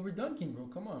KG over Duncan, bro.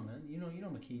 Come on, man. You know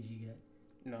I'm a KG guy.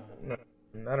 No.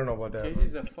 I don't know about that.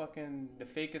 KG's the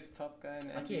fakest tough guy in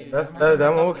the I NBA. can't.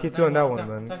 I'm okay too on that one, I'm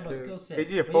man. talking about skill set.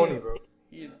 KG a phony, bro.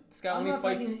 This guy I'm only not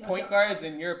fights talking- point guards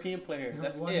and European players.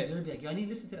 That's Why it. Zerbiak? Yo, I need to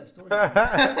listen to that story.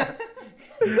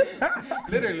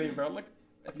 Literally, bro. Look,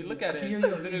 if you look at it, it's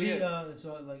literally it.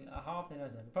 So like, how often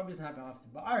does that? It probably doesn't happen often.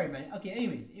 But all right, man. Okay.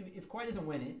 Anyways, if Kawhi doesn't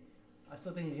win it, I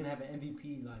still think he's gonna have an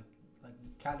MVP like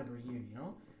caliber year, you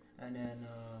know. And then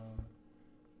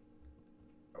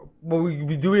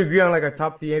But do we agree on like our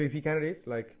top 3 MVP candidates?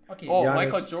 Like, okay. Oh, Giannis,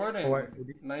 Michael Jordan, Kawhi.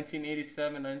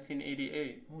 1987,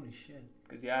 1988, Holy shit.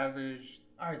 because he averaged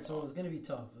All right, so it's gonna be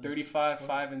tough. 35,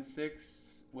 5, and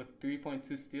 6 with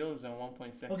 3.2 steals and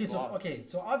 1.6 blocks.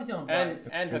 So obviously I'm And biased.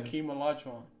 Hakeem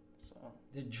Olajuwon. So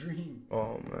The dream.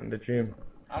 oh man, the dream.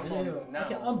 I'm Yo, going yo, now.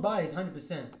 okay, I'm biased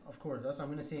 100%. Of course, that's why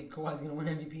I'm gonna say Kawhi's gonna win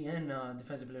MVP and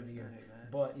Defensive Player of the Year. Hey, man.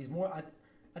 But he's more.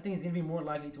 I think he's gonna be more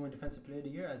likely to win Defensive Player of the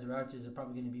Year, as the Raptors are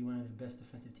probably gonna be one of the best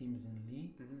defensive teams in the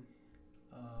league. Mhm.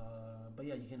 But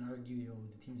yeah, you can argue,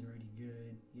 the team's already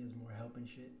good. He has more help and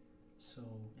shit. So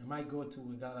it might go to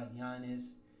a guy like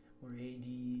Giannis or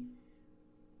AD,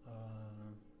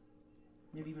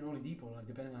 maybe even Oladipo, like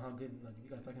depending on how good. Like if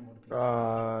you guys talking about the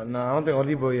Pacers. No, I don't think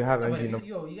Oladipo you have But MVP. if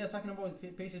No. you guys talking about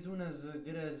Pacers doing as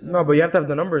good as? No, but you have to have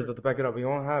the numbers though to back it up. You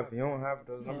don't have those you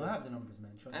don't numbers. have the numbers,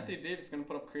 man. Trust me. Anthony Davis is gonna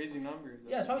put up crazy numbers.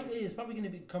 Yeah, it's probably gonna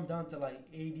come down to like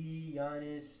AD,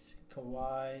 Giannis,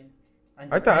 Kawhi,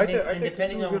 and I think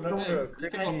depending on he's what gonna the,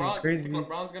 put up Crazy. crazy.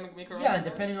 LeBron's gonna make a run. yeah, and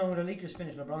depending on where the Lakers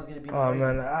finish, LeBron's gonna be. Oh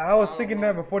man, I was thinking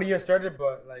that before the year started,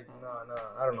 but like, no,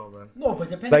 I don't know, man. No, but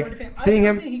depending Like, on where the seeing I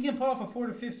him- think he can pull off a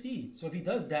 4th to 5th seed. So if he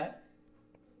does that,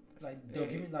 like they'll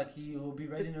give it, like he will be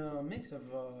right in a mix of.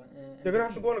 They're gonna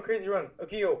have to go on a crazy run.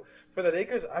 Okay, yo, for the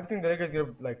Lakers, I think the Lakers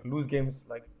gonna like lose games.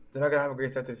 Like they're not gonna have a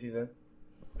great start to the season.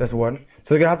 That's one.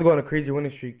 So they're gonna have to go on a crazy winning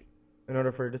streak in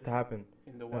order for this to happen.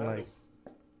 In the And West.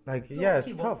 Yeah, okay,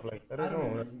 it's but tough. Like I don't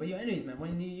know. man. But anyways, man,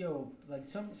 when like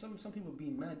some people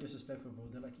being mad disrespectful, bro.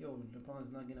 They're like,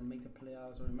 LeBron's not gonna make the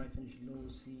playoffs, or he might finish low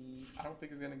seed. I don't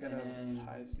think he's gonna get And a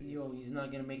high seed. he's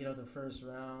not gonna make it out the first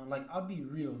round. Like, I'll be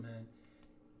real, man.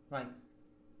 Like,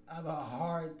 I have a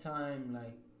hard time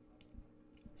like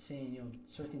saying,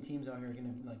 certain teams out here are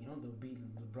gonna they'll beat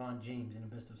LeBron James in a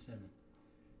best of 7.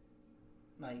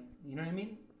 Like, you know what I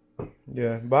mean?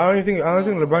 Yeah, but I don't think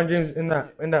LeBron James in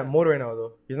that mode right now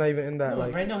though. He's not even in that No,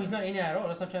 like. right now he's not in it at all.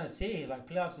 That's what I'm trying to say. Like,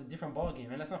 playoffs is a different ball game,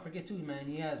 and let's not forget too, man.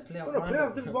 He has playoff. No,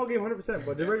 playoffs different ball game, 100%.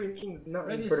 But the regular season,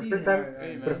 for the first time,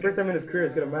 alright, for the first time in his career,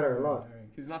 it's gonna matter a lot.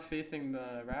 He's not facing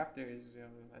the Raptors,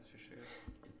 that's for sure.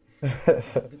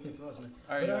 Good thing for us, man.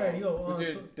 All right, But alright, who's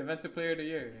your defensive player of the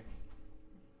year?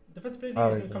 Defensive player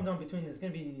Alright, is gonna come down between. It's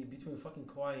gonna be between fucking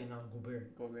Kawhi and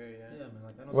Gobert. Gobert, Yeah, yeah. man.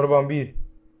 Like, I don't What about Embiid?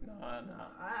 Nah.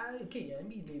 Okay, yeah,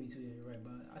 Embiid maybe too. Yeah, you're right,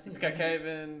 but I think This guy can't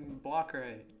even block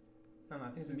right. No, I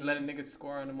think He's it's letting niggas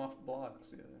score on him off blocks.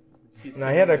 Yeah. Nah,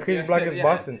 he had that crazy block against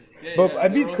Boston. But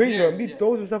Embiid's crazy, though. Embiid yeah.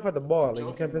 throws himself at the ball. Like,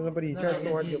 he can't pin somebody. He No, tries he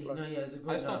so hard has- to get blocked. no, he has a good.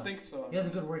 I just don't think so. He has a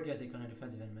good work ethic on the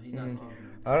defensive end, man. He's not smart.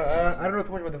 I don't know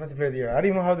too much about defensive player of the year. I don't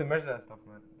even know how they measure that stuff,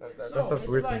 man. That's No, stuff's it's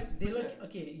weird. like they look.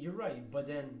 Okay, you're right, but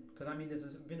then because I mean, this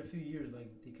has been a few years. Like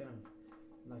they kind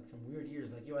of like some weird years.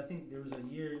 Like I think there was a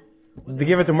year. They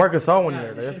gave it to Marcus All one year. it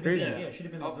Like, that's should've been- crazy. Yeah, it should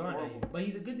have been That was LeBron that year. horrible. But he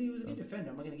was a good defender.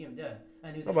 I'm not gonna give him that.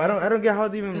 And he was No, but I don't get how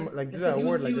they even Because- like do because that he was-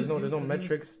 award. he Like, was- there's no because he was-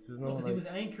 metrics. There's no because he like. was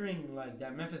anchoring like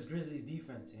that Memphis Grizzlies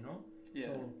defense, you know. Yeah.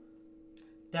 So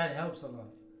that helps a lot.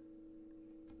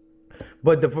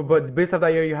 But based off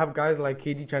that year, you have guys like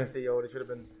KD trying to say, "Yo, they should have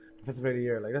been defensive player of the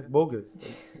year." Like, that's bogus.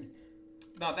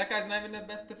 No, that guy's not even the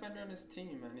best defender on his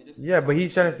team, man. He just Yeah, but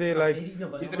he's trying to say like KD, no,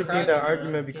 but he's a I'm crowd making saying that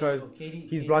argument because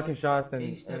he's blocking shots and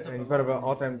KD stepped up he's a part of lot an on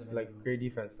all-time defensive like end. great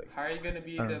defense. Like, how are you gonna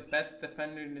be I don't the know. best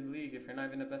defender in the league if you're not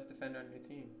even the best defender on your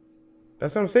team?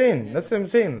 that's what I'm saying. That's what I'm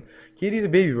saying. KD's a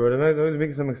baby, bro. The man's always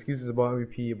making some excuses about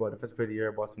MVP, about defensive player of the year,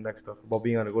 about some next stuff, about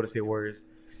being on the Golden State Warriors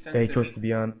that he chose to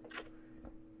be on.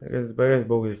 That's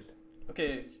bogus.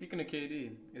 Okay, speaking of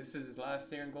KD, this is his last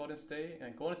year in Golden State,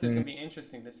 and Golden State's gonna be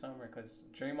interesting this summer because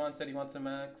Draymond said he wants a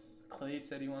max, Clay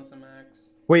said he wants a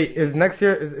max, Wait, is next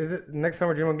year? Is it next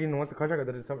summer? Draymond Green wants a contract,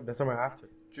 or the summer after?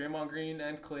 Draymond Green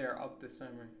and Clay are up this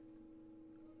summer.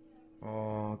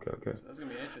 Oh, okay. So that's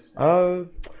gonna be interesting.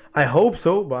 I hope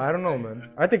so, but I don't know, man.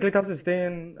 I think Klay Thompson's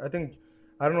staying. I don't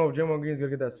know if Draymond Green's gonna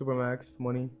get that supermax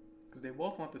money. Because they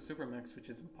both want the supermax, which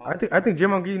is impossible. I think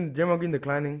Draymond Green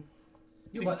declining.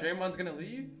 You think Draymond's gonna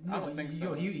leave? I don't think so.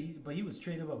 But he was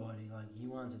straight up about it. Like he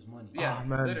wants his money. Yeah, Oh,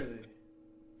 man. literally.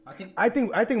 I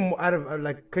think out of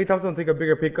like Klay Thompson will take a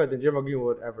bigger pay cut than Draymond Green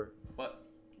would ever. But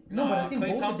No, but I think Klay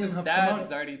both of them Thompson's have dad come out-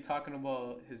 is already talking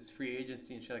about his free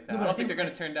agency and shit like that. No, but I I don't think think- they're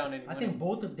gonna turn down any I money. think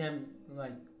both of them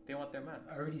like They want their max.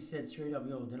 already said straight up,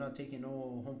 yo, they're not taking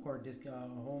no home court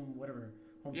discount, home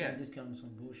Yeah. city discount or some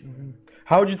bullshit.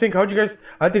 How would you think? I think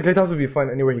Klay Thompson would be fun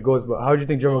anywhere he goes, but how would you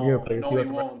think Draymond Green would play? if No, he he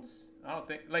was won't. I don't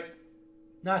think like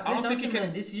Nah, I Klay don't think he Thompson, can-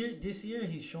 man, this year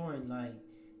he's showing like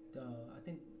I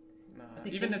think I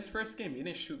think even Klay- his first game, he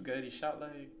didn't shoot good. He shot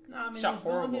like nah, I mean shot it's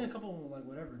only been horrible. a couple like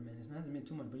whatever, man. It hasn't been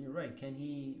too much, but you're right. Can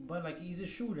he? But like he's a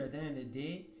shooter at the end of the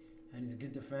day, and he's a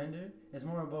good defender. It's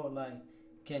more about like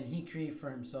can he create for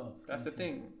himself? That's the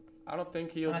thing. I don't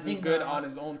think he'll I do think, good no, on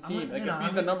his own I'm team. not- Like no, if no,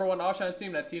 he's I the mean- number one option on the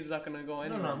team, that team's not gonna go No,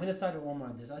 anywhere. no, I'm gonna side with Omar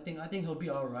on this. I think he'll be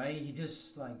all right. He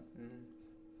just like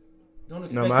don't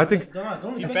expect. No, man, I think- don't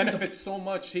He expect benefits so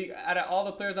much. He out of all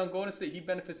the players on Golden State, he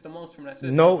benefits the most from that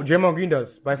system. No, Draymond Green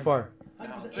does by far.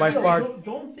 100%. By Yo, far-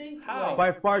 Don't think How? like,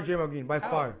 By far, Draymond Green. By How?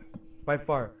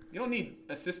 far. You don't need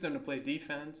a system to play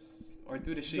defense or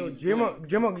do the shit. Yo, he's doing.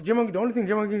 Draymond. The only thing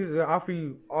Draymond Green is gonna offer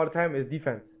you all the time is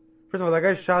defense. First of all, that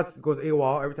guy's shots goes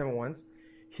AWOL every time it wants.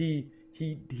 He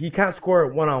can't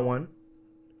score 1-on-1.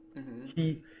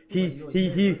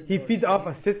 He feeds off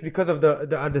assists because of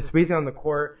the spacing on the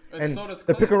court And so does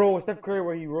the Klay. pick and roll with Steph Curry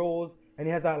where he rolls and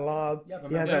he has that lob. Yeah,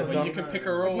 but he has man, that but dunk. you can pick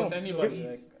a roll No, with anybody. he's-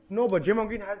 Like, No, but Draymond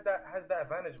Green has that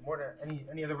advantage more than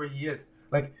any other way he is.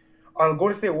 Like on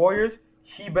Golden State Warriors,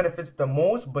 he benefits the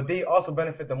most, but they also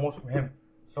benefit the most from him.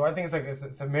 So I think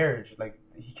it's a marriage. Like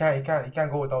he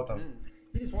can't go without them.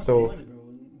 he just wants So- the money, bro.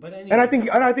 But anyway, And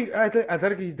I think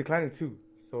athletically he's declining too.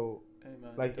 So hey,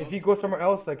 man, like if those- he goes somewhere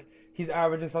else, like he's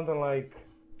averaging something like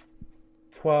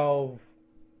 12,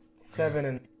 7,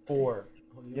 and 4.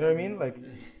 You know what I mean? Like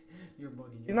you're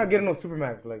bugging. he's not getting no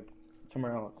supermax like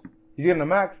somewhere else. He's getting a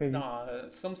max maybe, Nah,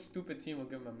 some stupid team will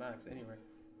give him a max anyway.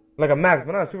 like a max,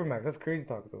 but not a supermax. That's crazy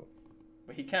talk though.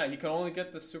 But he can't. He can only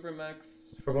get the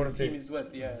supermax For Golden team State. he's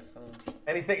with. Yeah. So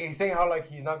And he's saying how like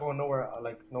he's not going nowhere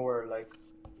like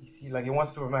he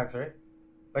wants supermax, right?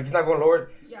 Like he's not going lower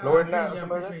than that. Or I'm something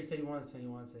pretty like sure he said he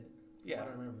wants it. yeah, I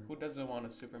don't remember. who doesn't want a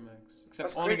supermax? Except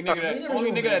That's only great. nigga You that never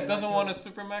only know, nigga man. that doesn't Like, want a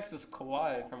supermax is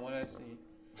Kawhi, from what I see.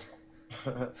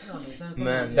 No, man, San Antonio-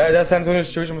 Man, that San Antonio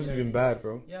situation must have been bad,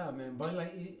 bro. Yeah, man, but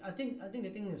like I think the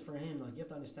thing is for him, like you have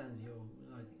to understand is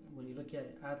like when you look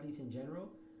at athletes in general,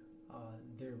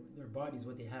 their body's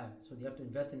what they have, so they have to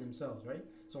invest in themselves, right?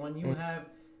 So when you have,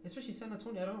 especially San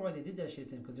Antonio, I don't know why they did that shit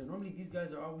then, because normally these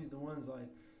guys are always the ones like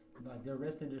they're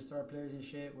resting their star players and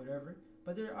shit, whatever.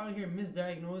 But they're out here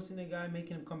misdiagnosing the guy,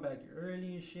 making him come back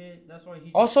early and shit. That's why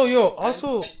he.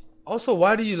 Also,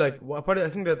 why do you like? I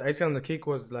think that icing on the cake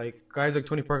was like guys like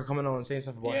Tony Parker coming out and saying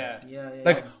stuff about him. Yeah. Yeah.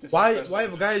 Like That's why disrespectful.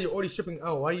 if a guy you're already shipping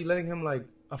out, why are you letting him like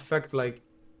affect like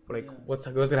Yeah. what's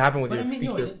gonna happen with But your I mean,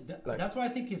 yo, future? Like, that's why I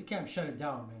think his camp shut it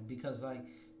down, man. Because like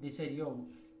they said, yo,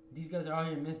 these guys are out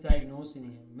here misdiagnosing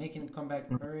him, making him come back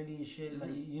early and shit.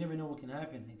 Like you never know what can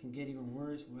happen. It can get even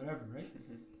worse, whatever, right?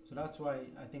 So that's why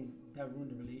I think that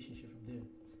ruined the relationship from there.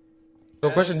 So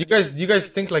question: do you guys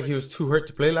think like he was too hurt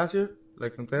to play last year,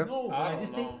 like in playoffs? No, but I I don't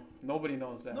just know. think Nobody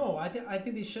knows that. no. I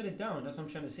think they shut it down. That's what I'm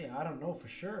trying to say. I don't know for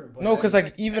sure, but No, because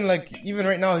even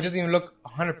right now he doesn't even look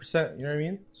 100%. You know what I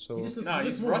mean? So he just Nah, he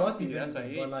looks he's more rusty, than that's why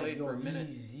anything, he but like played for a minute.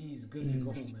 he's good to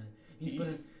go, man.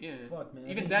 Fuck, man.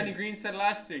 I Even think Danny Green said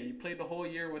last year he played the whole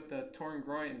year with the torn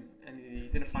groin and he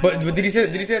didn't find But out. did he say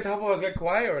the top was like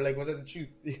Kawhi or like was that the truth?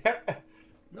 Yeah.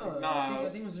 No, Nah, I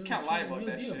think it was can't lie about real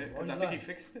that deal. shit because Why I you think he lie?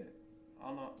 fixed it. I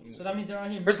don't know. So that means they're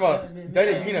out here. First of all,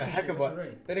 Danny Green a heck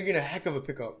of a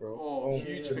pickup, bro. Oh,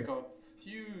 huge yeah. pickup.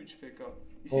 Huge pickup.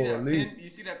 You see that Holy. pin? You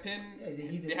see that pin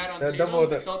he's they had on that Tatum?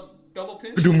 Double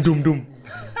pin? Doom doom doom.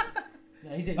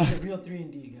 Yeah, he's a real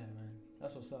 3-and-D guy, man.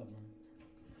 That's what's up, man.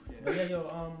 Yeah. But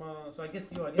yeah, so I guess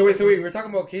So wait, we're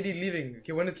talking about KD leaving.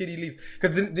 Okay, when does KD leave?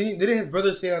 Because didn't his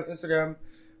brother say on Instagram,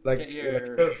 like,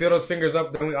 feel those fingers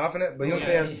up, then we off in it? But he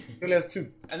only has 2.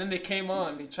 And then they came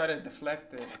on, they tried to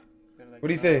deflect it. They're like, What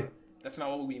do you say? That's not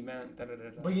what we meant. Da, da, da,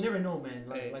 da. But you never know, man.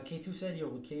 Like K2 said,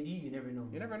 with KD, you never know.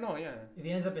 Man. You never know, yeah. If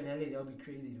he ends up in LA, that'll be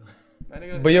crazy,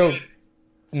 though. But yo,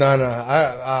 I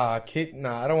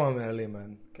don't want him in LA,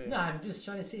 man. Okay. Nah, I'm just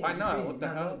trying to say. Why not? What the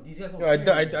hell? These guys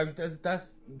don't.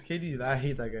 That's KD. I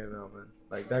hate that guy now, man.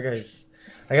 Like that guy's,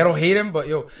 like I don't hate him, but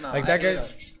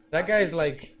that guy's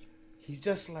like, he's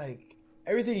just like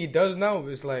everything he does now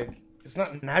is like it's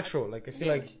not natural. Like I feel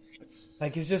like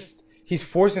he's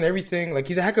forcing everything. Like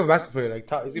he's a heck of a basketball player.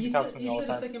 Like he's top 10 all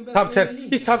time. Top 10.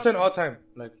 He's top 10 all time.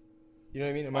 Like you know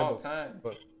what I mean? In my all book. time.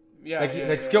 But,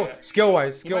 yeah, skill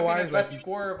wise, he might be the best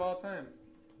scorer of all time.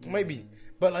 Might be,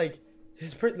 but like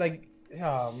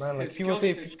oh man, like people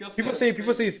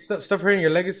say stuff hurting your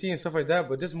legacy and stuff like that.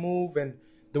 But this move and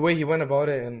the way he went about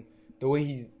it and the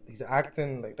way he's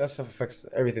acting, like that stuff affects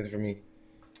everything for me.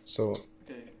 So.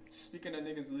 Okay, speaking of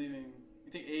niggas leaving,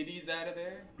 you think AD's out of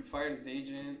there? He fired his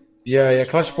agent. Yeah,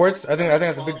 Clutch Sports. I think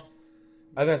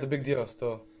that's a big deal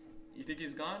still. You think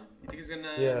he's gone? You think he's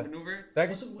gonna maneuver?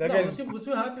 We'll see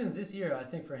what happens this year. I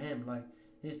think for him, like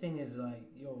his thing is like,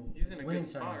 he's in a good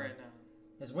spot right now.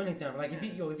 It's winning time. Like if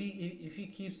he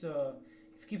keeps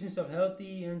himself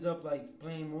healthy, he ends up like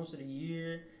playing most of the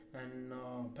year, and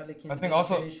Pelicans. I think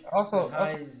also he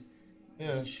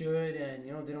should, and they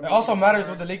don't. It also matters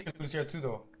what the Lakers do this year too,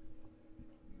 though.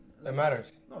 It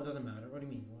matters. No, it doesn't matter. What do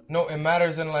you mean? No, it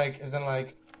matters in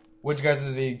like which guys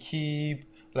do they keep?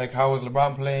 Like how was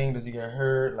LeBron playing? Does he get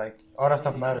hurt? Like all that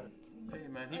stuff matters. Hey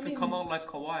man, he could come out like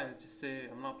Kawhi and just say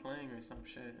I'm not playing or some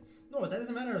shit. No, that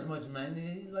doesn't matter as much,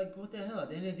 man. Like what the hell? At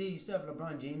the end of the day, you still have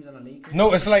LeBron James on the Lakers.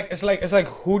 No, it's like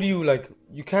who do you like?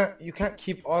 You can't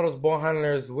keep all those ball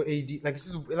handlers with AD. Like this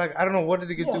is like I don't know what did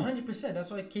they do. 100%. That's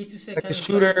why K2 said like kind the of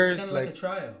shooters, kind of like a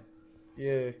trial.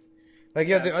 Yeah. Like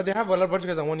they have a bunch of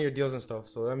guys on 1-year deals and stuff,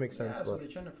 so that makes sense. Yeah, so they're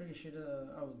trying to figure shit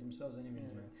out themselves,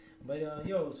 anyways, man.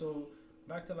 But so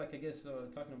back to like I guess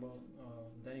talking about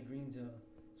Danny Green's.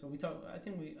 So we talk. I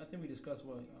think we discussed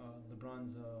what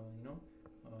LeBron's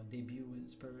debut with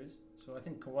Spurs. So I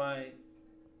think Kawhi,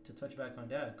 to touch back on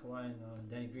that, Kawhi and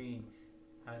Danny Green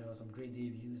had some great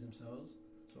debuts themselves.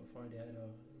 So far they had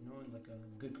like a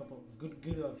good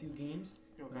few games.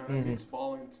 Freddie's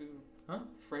balling too. Huh?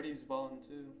 Freddie's balling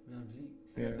too.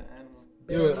 Yeah. He's an animal.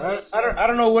 I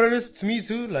don't know what it is to me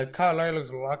too. Like Kyle Lowry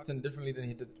looks locked in differently than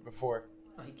he did before.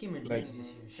 He came in ready this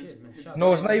year. Shit, man.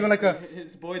 No, it's not even like a.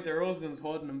 His boy DeRozan's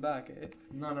holding him back. Eh?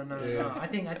 No. I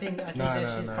think that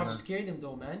shit probably scared him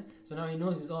though, man. So now he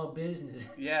knows it's all business.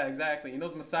 Yeah, exactly. He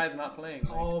knows Masai's not playing.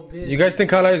 Like. All business. You guys think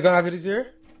Kyle Lowry's gonna have it this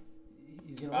year?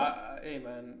 He's gonna. Hey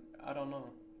man, I don't know.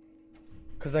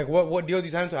 Cause like what deal do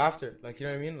you sign to after? Like you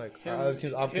know what I mean? Like other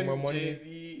teams offering more money.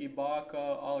 JV, Ibaka,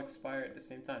 all expire at the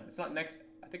same time. It's not next.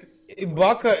 I think it's.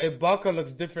 Ibaka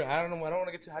looks different. I don't know. I don't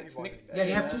want to get too hyped about it. Yeah,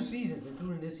 they have 2 seasons,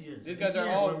 including this year. These guys are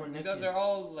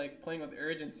all like playing with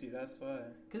urgency. That's why.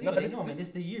 Cause man, this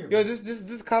is the year. Yo,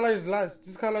 this Kyle Lowry's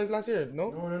last year.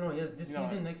 No. No. Yes, this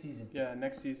season, next season. Yeah,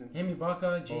 next season. Him,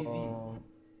 Ibaka, JV.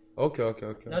 Okay.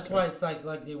 That's why it's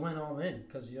like they went all in,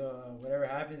 cause whatever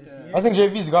happens this year. I think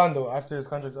JV's gone though after his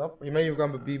contract's up. He may have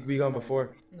be gone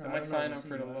before. They might sign him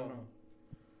for the low.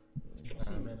 We'll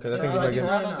see, man. Because I think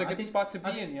Toronto's a good spot to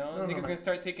be in, yo. Niggas gonna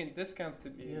start taking discounts to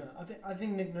be in. Yeah, I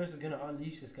think Nick Nurse is gonna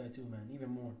unleash this guy too, man, even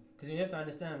more. Because you have to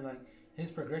understand, like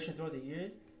his progression throughout the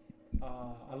years,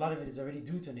 a lot of it is already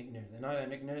due to Nick Nurse. And now that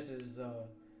Nick Nurse is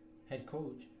head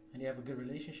coach and they have a good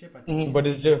relationship, I think. But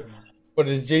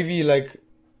is JV like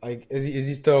is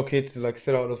he still okay to like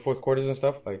sit out those fourth quarters and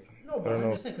stuff? Like no, but I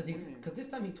understand because this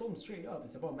time he told him straight up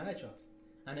it's about matchups.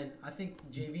 And then I think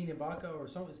JV and Ibaka or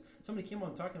somebody came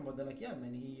on talking about that, like, yeah,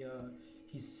 man,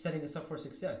 he's setting us up for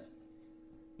success.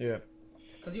 Yeah.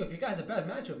 Because if your guy's a bad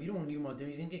matchup, you don't want to leave him out there.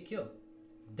 He's gonna get killed.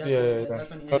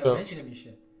 That's when you end up mentioning him and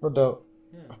shit. No doubt.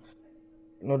 Yeah.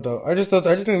 No doubt. I just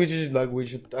think we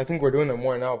should. I think we're doing it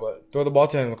more now. But throw the ball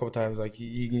to him a couple times. Like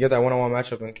he can get that one-on-one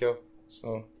matchup and kill.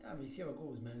 So. Yeah, I mean, see how it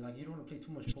goes, man. Like you don't want to play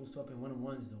too much post up in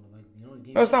one-on-ones though. Like you know, the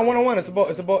game. No, it's not one-on-one. It's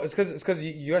because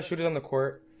you got shooters on the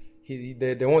court.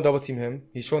 They won't double team him.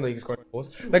 He's shown that he can score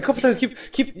goals. Like a couple times, keep.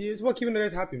 It's about keeping the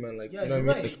guys happy, man. Like yeah, you know you're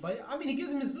what I right. mean? But I mean, he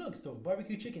gives him his looks though.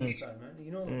 Barbecue chicken inside, man.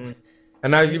 You know.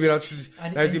 And now he's gonna be allowed to shoot.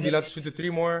 And Now he's gonna be allowed to shoot the 3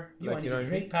 more. Yo, Like and you he's know a what I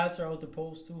great mean? passer out the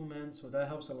post too, man. So that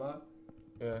helps a lot.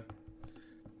 Yeah.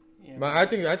 Yeah, But I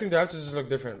think the Raptors just look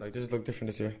different. Like they just look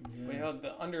different this year. But yo,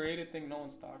 the underrated thing no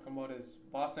one's talking about is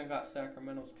Boston got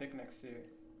Sacramento's pick next year.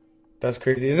 That's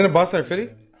crazy. Isn't it Boston or Philly?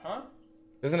 Huh?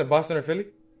 Isn't it Boston or Philly?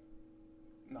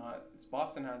 Nah, it's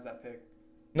Boston has that pick.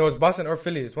 No, it's Boston or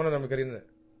Philly. It's one of them getting it.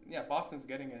 Yeah, Boston's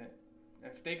getting it.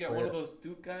 If they get one of those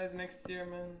Duke guys next year,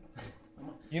 man.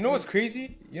 You know what's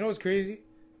crazy?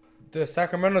 The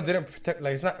Sacramento didn't protect.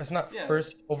 Like it's not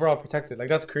first overall protected. Like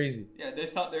that's crazy. Yeah, they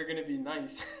thought they were gonna be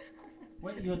nice.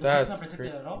 Wait, the That's pick's not protected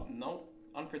crazy. at all? Nope,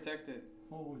 unprotected.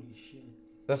 Holy shit.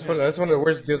 That's one of the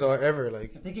worst deals ever.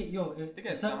 Like If they get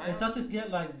if Zion. Celtics get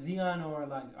like Zion or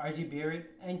like RJ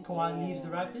Barrett and Kawhi leaves the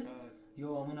Raptors,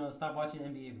 I'm gonna stop watching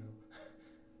NBA, bro.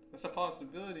 That's a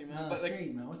possibility, man. Nah, but like,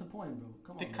 straight, man. What's the point, bro?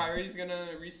 Come on. think man. Kyrie's gonna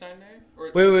resign there?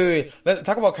 Or wait. Let's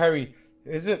talk about Kyrie.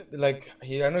 Is it like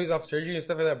I know he's off surgery and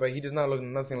stuff like that, but he does not look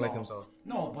nothing like himself.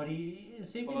 No, but he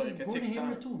same thing Well, with it Gordon takes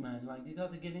Hayward time. too, man. Like they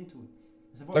have to get into it.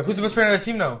 It's about Like who's the best player on the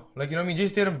team now? Like you know what I mean?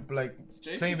 Jason Tatum like it's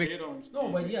Jason playing big. Tatum's No,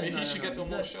 team. but yeah, he should get the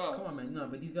these most guys- shots. Come on, man. No,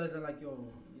 but these guys are like,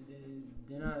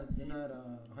 they're not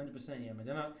 100% yet, man.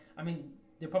 They're not. I mean,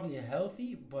 they're probably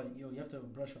healthy, but you have to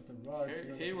brush off the raws. You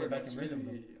have to Hayward get back looks in rhythm,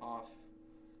 really off.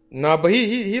 Nah, but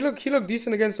he looked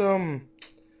decent against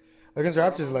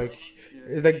Raptors.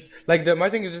 Like my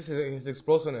thing is just his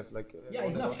explosiveness. Like Yeah,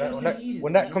 he's not when forcing that, it easy,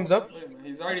 when that man. comes up. Yeah, man,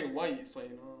 he's already white, so you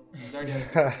know. He's already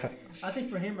had I think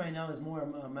for him right now is more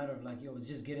a matter of like, it's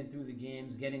just getting through the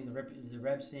games, getting the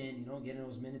reps in, getting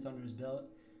those minutes under his belt.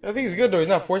 I think he's good though. He's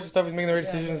not forcing stuff. He's making the right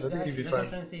Yeah, decisions. exactly. I think he'll be That's what I'm fine.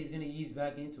 trying to say. He's gonna ease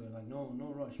back into it. Like no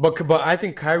rush. But I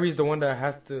think Kyrie's the one that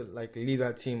has to like lead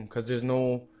that team because there's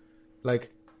no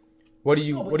like. What do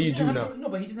you do now? No,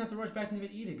 but he doesn't have to rush back into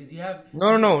it either because you have. No.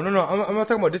 I'm not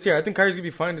talking about this year. I think Kyrie's gonna be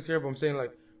fine this year, but I'm saying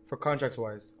like for contracts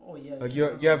wise. Oh yeah. Like you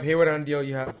have Hayward on a deal.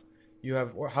 You have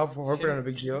Horford on a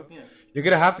big deal. Yeah. You're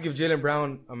gonna have to give Jaylen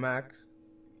Brown a max.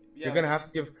 Yeah, You're gonna have to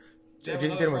give they have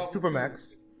Jason another Tatum a problem, super too. max.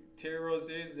 Terry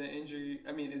Rozier is an injury.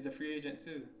 I mean, is a free agent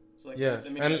too. So like, Yeah, they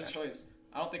make and- that choice.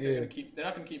 I don't think they're gonna keep. They're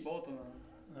not gonna keep both of them.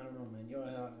 I don't know,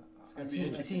 man. It's gonna be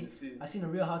interesting to see. I seen a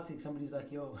real hot take. Somebody's like,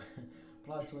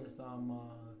 plot twist.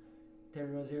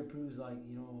 Terry Rozier proves like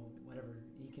whatever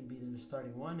he can be the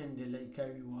starting one, and they let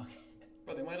Kyrie walk.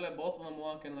 But they might let both of them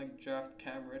walk and like draft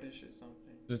Cam Reddish or something.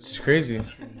 It's crazy.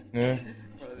 Yeah.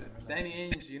 But Danny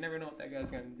Ainge, you never know what that guy's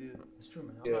gonna do. It's true,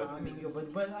 man. Yeah. I mean,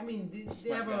 but I mean, they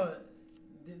have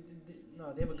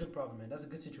they have a good problem, man. That's a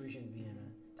good situation to be in,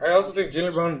 man. I also think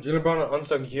Jaylen Brown an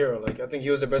unsung hero. Like I think he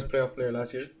was the best playoff player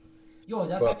last year.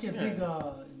 That's But- actually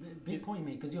a big point,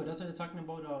 man. Because that's what they're talking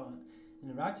about in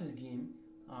the Raptors game.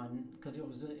 Because it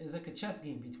was like a chess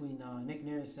game between Nick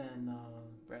Nurse and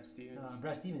Brad Stevens.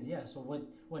 Brad Stevens. Yeah. So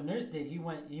what Nurse did, he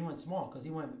went small because he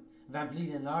went Van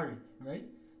Vliet and Lowry, right?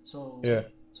 So Yeah.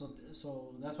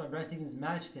 So that's why Brad Stevens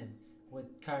matched him with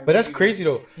Kyrie. But that's crazy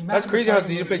though. He matched That's him crazy with how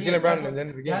Kyrie you play Rozier. Jaylen Brown That's at the end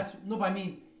of the game. No, but I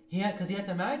mean, he had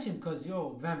to match him because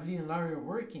Van Vliet and Lowry are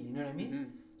working. You know what I mean? Mm-hmm.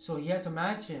 So he had to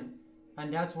match him,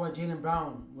 and that's why Jaylen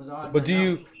Brown was odd. But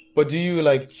do you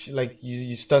like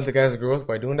you stunt the guy's growth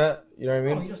by doing that? You know what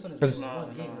I Oh, mean? you don't start Because-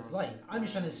 one game. It's light. I'm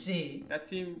just trying to say. That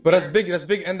team. But that's big. That's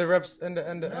big. End the reps. End the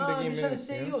No, game. I'm just trying to minutes,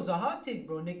 say, you know? it's a hot take,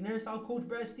 bro. Nick Nurse outcoached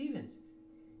Brad Stevens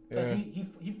because Yeah.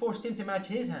 he forced him to match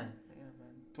his hand. Yeah,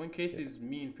 man. Dwayne Casey's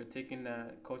mean for taking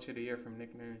that Coach of the Year from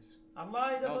Nick Nurse. I'm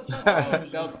lying. That's That was, what I'm talking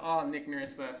about. that was all Nick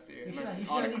Nurse last year. He should Like, have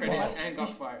all the at least credit invited- and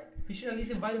got fired. He should at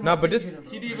least invite him. Nah, on but stage this- with him,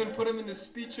 bro. He didn't even put him in the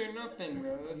speech or nothing,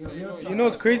 bro. That's You're real You know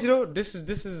what's crazy though? This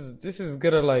is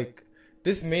gonna like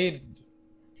this made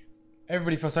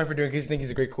everybody feel sorry for Dwayne Casey. Think he's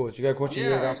a great coach. You got a coach Yeah, who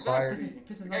got exactly. fired.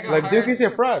 Pisses The not guy me. got Like Dwayne Casey a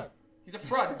fraud. He's a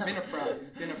fraud. Been a fraud. He's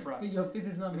been a fraud. Yo,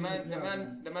 pisses not The me.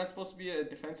 man, the man's supposed to be a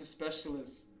defensive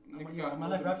specialist. Nigga got my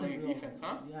moved life to playing Raptors, defense,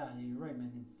 huh? Yeah, you're right,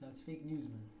 man. That's fake news,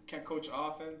 man. Can't coach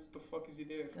offense. The fuck is he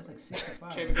there? That's like 65.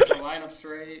 Can't even get the lineups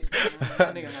right.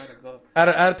 That nigga had to go. Out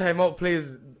of timeout plays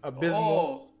abysmal.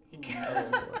 Oh, he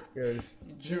Yes.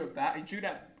 drew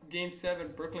that Game 7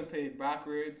 Brooklyn played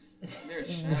backwards. They're a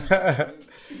sham.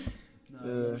 No,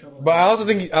 you're in trouble. But I also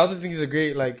think he's a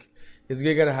great like he's a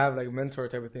great guy to have like mentor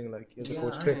type of thing like as a Yeah,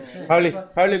 coach. 100%. Probably That's a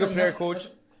why good he player has- coach.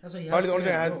 That's what he Probably the only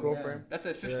thing I has had to go for him. That's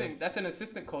assistant. That's an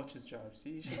assistant coach's job. So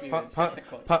you should be an Pound assistant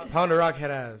coach. the rock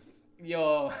head ass.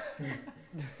 Yo.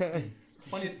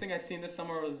 Funniest thing I seen this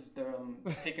summer was the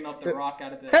taking out the rock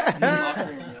out of the locker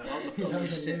room. Yeah, that was the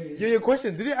funniest shit. Your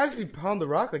question: did they actually pound the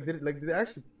rock? Like, did they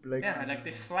actually like? Yeah, like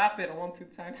they slap it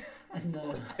 1-2 times.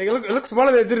 No. It looks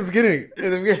smaller than it did in the beginning.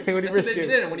 When he That's first what they came.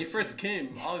 did when he first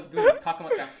came. All I was doing was talking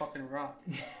about that fucking rock.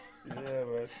 Yeah,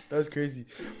 man, that's crazy.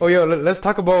 Oh, yo, let's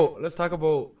talk about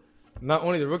not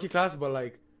only the rookie class, but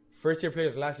like first year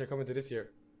players last year coming to this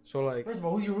year. So like, First of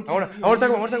all, who's your rookie? I want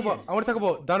to talk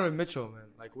about Donovan Mitchell, man.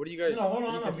 Like, what do you guys? No, hold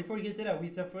on. Before we get to that, we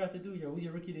forgot to do who's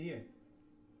your rookie of the year?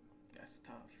 That's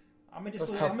tough. I'm gonna just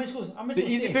The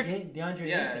easy say pick. DeAndre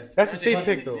Yeah, Ayton. That's a safe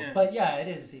pick though. Yeah. But yeah, it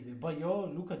is a safe pick. But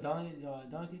Luka Doncic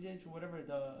or whatever.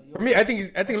 For me, I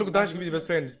think Luka Doncic could be the best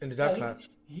player in the draft class.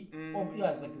 Ayton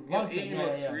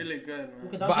looks really good,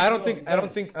 man. But I don't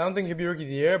think he'll be rookie of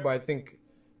the year. But I think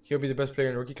he'll be the best player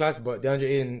in the rookie class. But DeAndre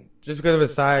Ayton, just because of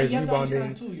his size,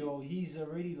 rebounding. Too, he's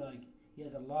already he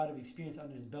has a lot of experience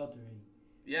under his belt already.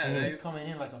 Yeah, so he's coming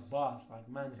in like a boss. Like,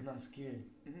 man is not scared.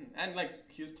 Mm-hmm. And like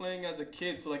he was playing as a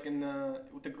kid, so like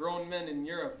with the grown men in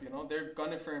Europe, you know, they're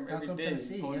gunning for him every day.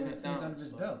 He has experience under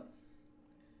his belt.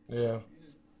 Yeah.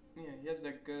 He has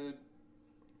that good.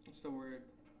 What's the word?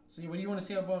 So what do you want to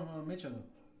say about Mitchell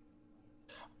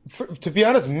though? To be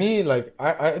honest,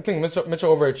 I think Mitchell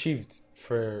overachieved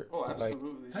for. Oh,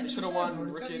 absolutely. Like, he should have won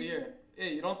Rookie of the Year.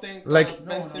 Hey, you don't think Ben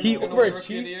Simmons he is gonna win Rookie of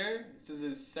overachieved? the Year? This is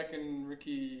his second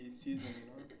rookie season, you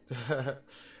know.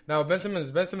 Now Ben Simmons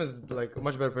is like a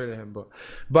much better player than him,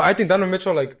 but I think Donovan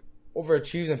Mitchell like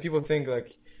overachieves, and people think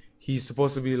like he's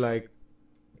supposed to be like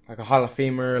a Hall of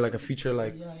Famer, like a future,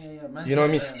 like Man, you know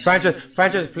what I mean,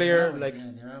 franchise player, like you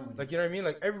know what I mean,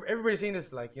 like everybody's saying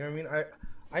this, like you know what I mean.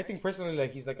 I think personally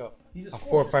like he's like a 4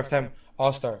 or 5 time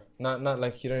All-Star, not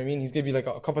like you know what I mean. He's gonna be like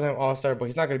a couple time All-Star, but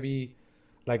he's not gonna be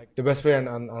like the best player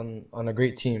on a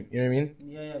great team. You know what I mean?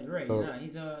 Yeah, you're right. So,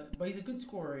 He's a good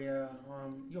scorer. Yeah.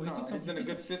 He's in a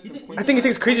good system. I think he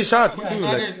takes crazy shots too.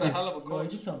 Snyder's Like, a hell of a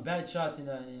coach. He took some bad shots in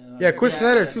that. yeah, Chris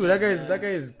Snyder too. That guy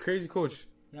is crazy coach.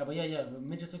 Yeah, but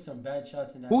Mitchell took some bad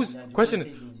shots in that. Who's in that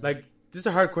question? Like, this is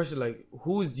a hard question. Like,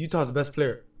 who is Utah's best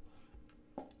player?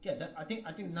 Yes, I think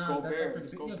Gobert.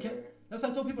 that's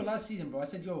what I told people last season, bro. I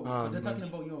said, because they're talking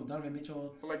about Donovan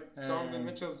Mitchell. Like Donovan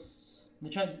Mitchell's.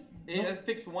 It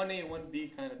takes 1A,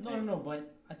 1B kind of thing. No,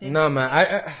 but I think. No, man.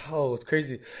 It's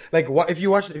crazy. Like, if you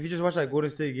just watch like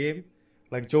Golden State game,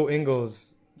 like Joe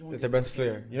Ingles is the best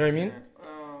player. You know what I mean?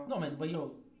 No, man, but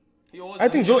I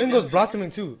think Joe Ingles blossoming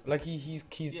too. Like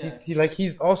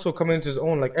he's also coming into his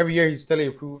own. Like every year he's steadily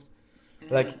improved.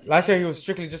 Mm-hmm. Like last year he was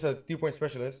strictly just a 3-point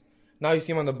specialist. Now you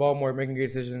see him on the ball more, making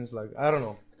great decisions. Like I don't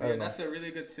know. That's a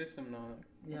really good system now.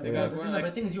 Yeah, but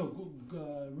the thing is,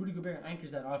 Rudy Gobert anchors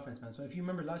that offense, man. So if you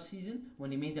remember last season when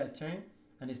they made that turn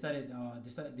and they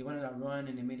went on that run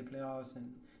and they made the playoffs,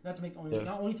 and not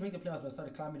only to make the playoffs, but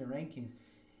started climbing the rankings.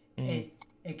 Mm-hmm.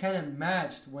 It kind of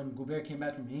matched when Gobert came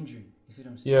back from injury. You see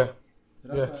what I'm saying?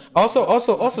 Yeah. So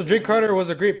also, Drake Carter was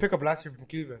a great pickup last year from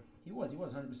Cleveland. He was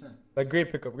 100%. Like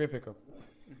great pickup.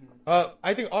 Mm-hmm.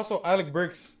 I think also Alec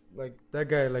Burks, like that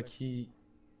guy, like he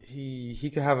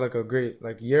could have like a great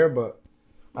like year, but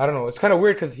I don't know. It's kind of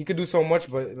weird because he could do so much,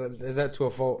 but is that to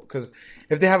a fault? Because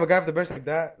if they have a guy off the bench like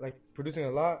that, like producing a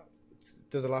lot, it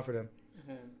does a lot for them.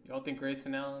 Yeah. Y'all think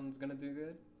Grayson Allen's gonna do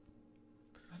good?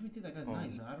 I don't think that guy's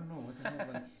nice, man. I don't know what the hell.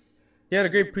 Like, he had a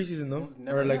great preseason though,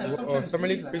 or like summer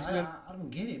league preseason. I don't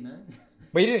get it, man.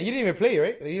 But he didn't even play,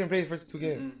 right? He didn't play his first 2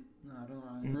 games. No, I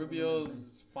don't.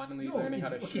 Rubio's finally learning how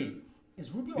to shoot.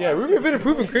 Is Rubio? Yeah, Rubio been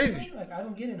improving crazy. Like I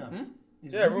don't get it now.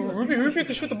 Yeah, Rubio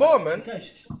can shoot the ball, man.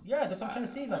 That's what I'm trying to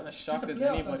say. Like, I'm as shocked as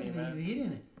anybody, man. He's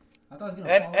hitting it. I thought he was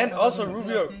gonna. And also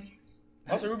Rubio.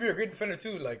 Also, Rubio a great defender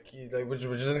too. Like which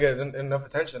doesn't get enough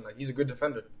attention. Like he's a good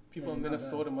defender. People in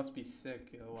Minnesota must be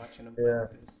sick, watching him play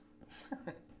like this.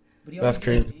 But that's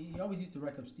crazy. He always used to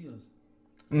rack up steals.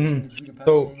 Mm-hmm.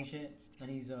 So, and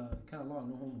he's kind of long,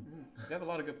 no homo. They have a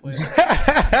lot of good players.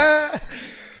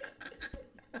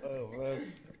 Oh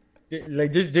man.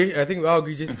 Like just I think we all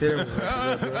agree just Tatum.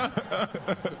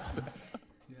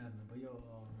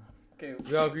 Okay.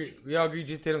 We all agree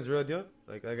just Tatum's real deal.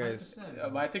 Like that guy's.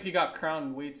 But I think he got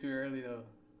crowned way too early though.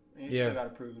 And he still got to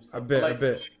prove himself. I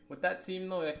bet. With that team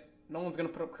though, like, no one's gonna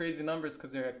put up crazy numbers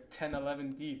because they're at 10,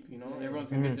 11 deep. You know, everyone's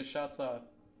gonna get their shots off.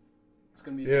 It's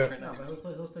gonna be different. No, but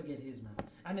he'll still get his, man.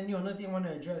 And then another thing I want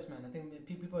to address, man. I think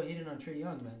people are hating on Trae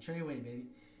Young, man. Trae Way, baby.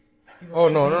 Oh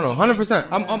no,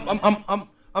 100%.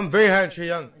 I'm very high on Trae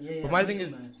Young. Yeah, but my thing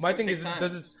is,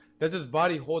 does his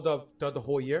body hold up throughout the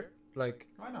whole year? Like,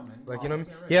 why not, man? Like you know what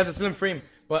I mean? He has a slim frame,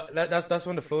 But that's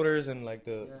when the floaters and like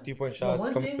the Yeah. 3-point Yo, shots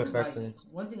come into effect. like,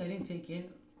 one thing I didn't take in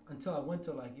until I went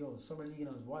to like summer league and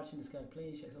I was watching this guy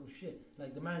play. Shit, oh shit!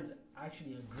 Like the man's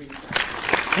actually a great.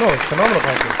 No, phenomenal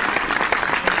passer.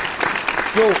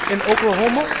 Yo, in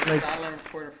Oklahoma, like Sideline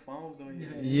reporter Falms over here.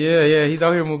 yeah, he's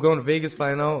out here going to Vegas,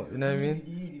 flying out. You know what I mean?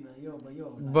 Easy,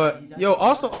 man. But he's yo,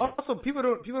 actually- also people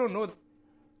don't know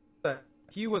that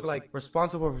he was like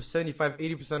responsible for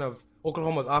 75-80% of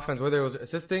Oklahoma's offense, whether it was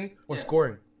assisting or Yeah.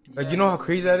 scoring. Like you know how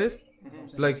crazy that is? That's what I'm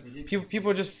saying, Like it's ridiculous.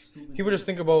 people just Stupid.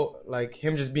 think about like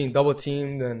him just being double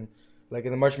teamed and like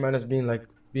in the March Madness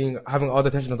having all the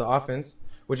attention of the offense,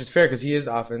 which is fair because he is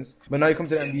the offense. But now you come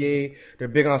to the NBA, they're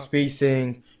big on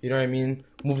spacing. You know what I mean?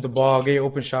 Move the ball, get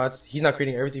open shots. He's not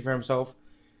creating everything for himself.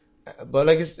 But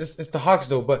like it's the Hawks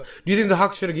though. But do you think the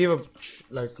Hawks should have gave up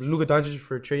like Luka Doncic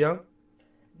for Trae Young?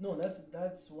 No,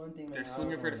 that's one thing. Man, They're I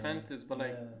swinging don't for know, the man. fences, but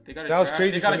like Yeah. they got a That was draft,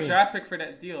 crazy they got for a me. draft pick for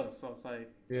that deal, so it's like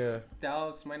Yeah.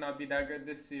 Dallas might not be that good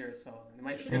this year, so it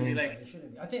might It it's gonna be shouldn't like It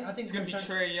shouldn't be. I think it's gonna be they're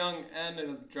trying- Trae Young and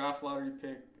a draft lottery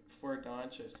pick for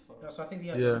Doncic. So Yeah, so I think they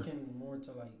are Yeah. looking more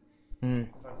to like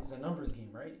it's a numbers game,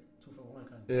 right? 2 for 1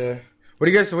 kind of. Yeah. What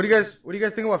do you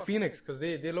guys think about Phoenix? Because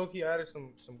they low key added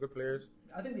some good players.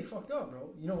 I think they fucked up,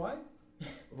 bro. You know why?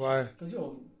 Why? Because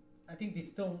I think they're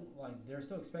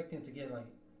still expecting to get like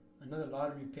another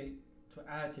lottery pick to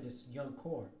add to this young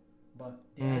core, but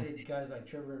they added guys like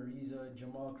Trevor Ariza,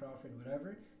 Jamal Crawford,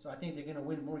 whatever. So I think they're gonna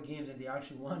win more games than they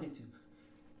actually wanted to.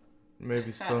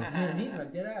 Maybe so. You know what I mean?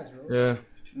 Like dead ass, bro. Yeah.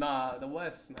 nah, the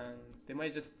West, man, they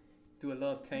might just do a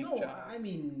little tank No, job. I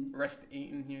mean, Rest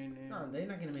Ayton here and there. no, they're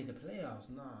not gonna make the playoffs.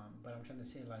 Nah, but I'm trying to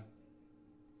say like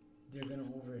they're gonna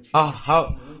overachieve. How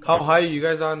in the win how column. high are you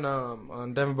guys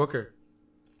on Devin Booker?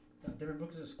 Devin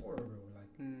Booker's a scorer, bro.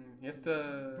 Like, He has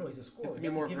to, bro, he's a scorer. he has to You be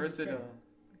have more give him his versatile. credit.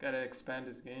 Gotta expand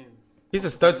his game. He's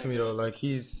a stud to me though. Like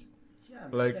he's Yeah,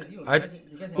 man, Like, the I-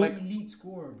 guy's like- an elite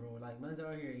scorer, bro. Like, man's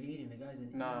out here hating the guy's an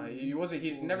Nah, elite he wasn't.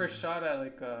 He's scorer. never shot at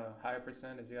like a high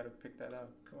percentage. You gotta pick that up.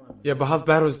 Come on, man. yeah, but how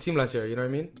bad was his team last year? You know what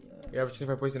I mean? Yeah. He averaged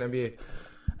 25 points in the NBA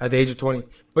at the age of 20.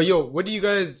 But yo, what do you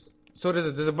guys? So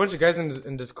there's a bunch of guys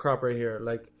in this crop right here,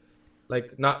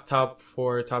 like not top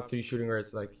 4, top 3 shooting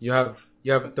guards. Like you have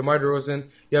DeMar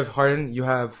DeRozan, you have Harden, and you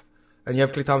have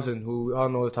Klay Thompson, who we all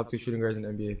know is top 2 shooting guards in the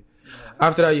NBA. Yeah.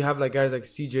 After that, you have like guys like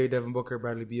CJ, Devin Booker,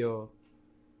 Bradley Beal.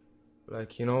 Like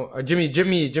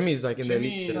Jimmy's like in the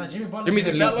elite. Nah, Jimmy Butler's Jimmy's in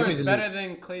elite. that- Butler's Jimmy's elite. better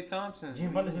than Klay Thompson. Jimmy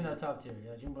Butler's in that top tier.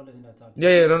 Yeah, Jimmy Butler's in that top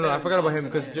tier. No, I forgot about him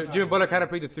because Yeah. Jimmy Butler kind of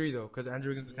played the 3 though, because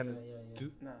Andrew Wiggins Yeah, kind of. yeah.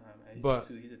 two. Nah, man, he's But- a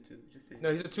two. He's a two. Just say.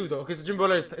 No, he's a 2 though. Okay, so Jimmy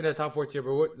Butler is in the top 4 tier,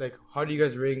 but how do you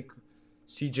guys rank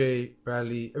CJ,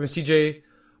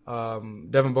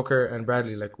 Devin Booker, and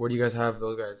Bradley? Like, where do you guys have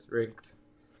those guys ranked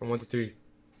from 1 to 3?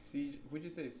 CJ, would you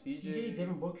say CJ,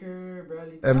 Devin Booker,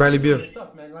 Bradley. And Bradley Beal. Good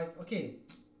stuff, man. Like, okay,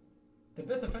 the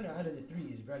best defender out of the 3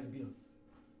 is Bradley Beal.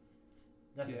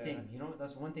 That's the Yeah. thing, you know.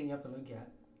 That's one thing you have to look at.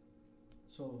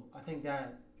 So I think that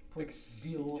I think puts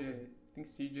Beal over. CJ. I think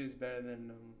CJ is better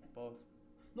than both.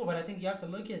 No, but I think you have to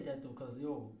look at that though, cause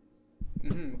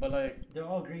But like, they're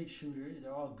all great shooters.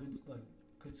 They're all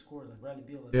good scorers. Like Bradley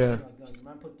Beal. Like, Yeah. Like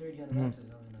man put 30 on the Mhm. boxes.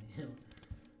 You know.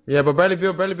 Yeah, but Bradley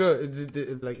Beal,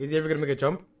 like, is he ever gonna make a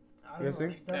jump? I You don't know.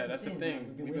 guys yeah, that's the man.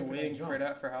 thing. We've been waiting for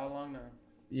that for how long now?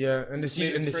 Yeah, and the He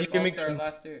made his first CJ make All-Star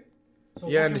last year. So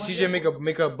yeah, and the Booker CJ might-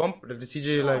 make a bump. The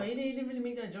CJ No, like, he didn't really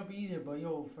make that jump either. But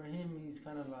for him, he's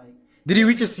kind of like. did he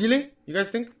reach his ceiling? You guys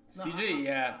think? No, CJ,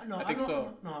 yeah, I think don't-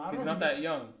 so. No, I He's don't not think- that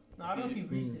young. No, I don't know if he CJ.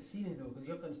 reached the ceiling though, because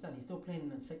you have to understand he's still playing in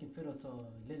the second fiddle to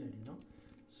Lillard, you know.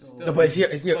 So Still. No, but is he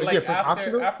But a like first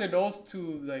option? though? after those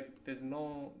two, like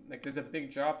there's a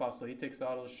big drop off, so he takes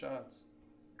all those shots.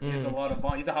 He has a Mm. lot of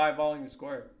volume. He's a high volume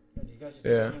scorer. yeah, these guys just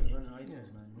Yeah. take turns running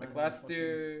ISOs, man. Like Man, last fucking-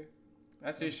 year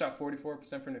he shot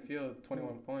 44% from the field,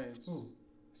 21 points. Who?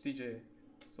 CJ.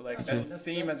 So like That's that's good. the That's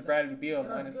same good. as Bradley Beal. Yeah,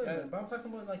 that's minus good, that. man. But I'm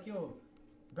talking about like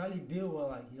Bradley Beal,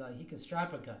 well, he can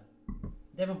strap a guy.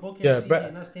 Devin Booker Yeah, and CJ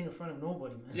Brad- not staying in front of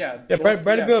nobody, man. Yeah, Yeah, those-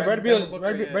 Bradley Devin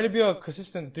Booker, Bradley Beal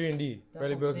consistent 3 and D. That's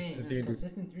Bradley what Beal I'm saying. consistent 3 and D.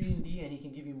 Consistent 3 and D, and he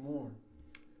can give you more.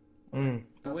 Mm.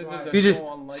 The That's Wizards why- are CJ so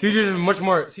unlikable. CJ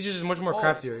is much more Oh.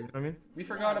 craftier. You know what I mean? We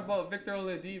forgot about Victor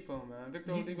Oladipo, man.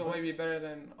 Victor Is he- Oladipo but- might be better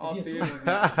than all he a 3 two? of those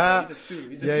guys. He's a 2.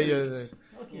 He's a Yeah, 2.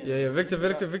 Okay. Victor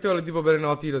Oladipo better than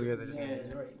all 3 of those guys. I just Yeah, named.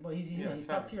 yeah, right. But he's Yeah, he's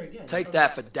top facts. tier again. Take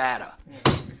that for data. Yeah,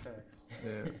 big facts.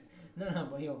 Yeah. No,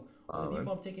 but man.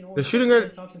 Oladipo, I'm taking over. The shooting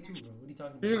guard- Thompson too, bro. What are you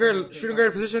talking about? Shooting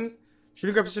guard position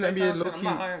Klay NBA Thompson, low I'm key.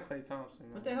 not high on Klay Thompson,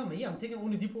 man. What the hell, man? Yeah, I'm taking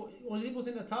Oladipo. Oladipo's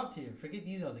in the top tier. Forget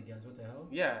these other guys. What the hell?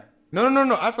 Yeah.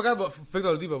 No. I forgot about Victor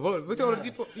Oladipo. Victor Yeah.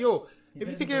 Oladipo, He if you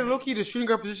better think than low key, the shooting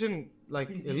guard position like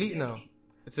Pretty elite decent. now.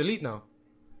 It's elite now.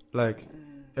 Like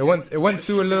It went It's a through a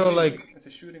shooting little league. like It's a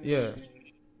shooting yeah.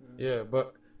 league. yeah,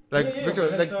 but like yeah, Victor,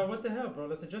 but like what the hell, bro?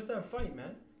 Let's adjust that fight,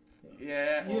 man.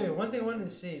 Yeah. Yeah, one thing I wanted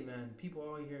to say, man. People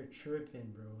out here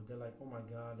tripping, bro. They're like, oh my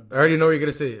god. I already know what you're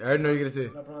gonna say. I already know what you're gonna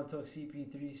say. LeBron took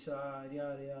CP3 side,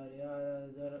 yada yada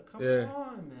yada. Come Yeah.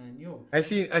 on, man, yo. I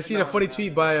seen a funny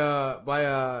tweet by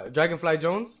Dragonfly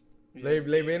Jones. Late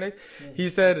Night. Yeah. He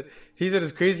said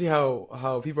it's crazy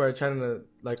how people are trying to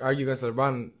like argue against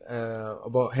LeBron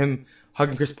about him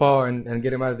hugging Chris Paul and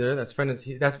get him out of there. That's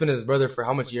been his brother for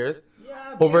how much years?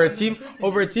 Yeah, Over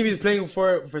bro, a team he's playing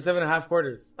for 7.5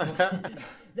 quarters.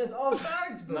 That's all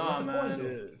facts, bro. Nah, That's the man. point,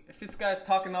 though. If this guy's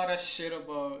talking all that shit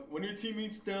about when your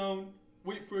teammate's down,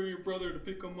 wait for your brother to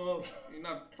pick him up. You're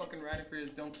not fucking riding for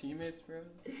his own teammates, bro.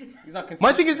 He's not consistent.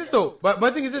 My thing is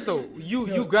this though.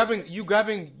 You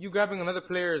grabbing another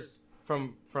player's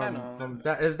from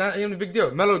that is not even a big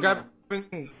deal. Melo grabbing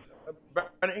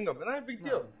Brandon Ingram, it's not a big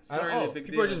deal. It's not really a big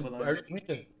People deal, are but, just like-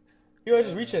 reaching. People are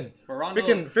just reaching. Rondo,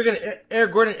 Freaking Air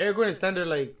Gordon is standing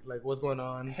like what's going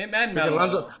on? him and Freaking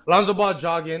Melo. Lonzo Ball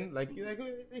jogging like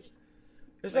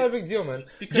it's not a big deal, man.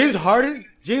 Because-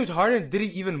 James Harden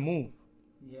didn't even move.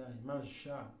 Yeah, man was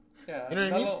shot. Yeah, You know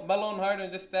what I mean? Melo and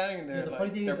Harden just standing there. Yeah, the like,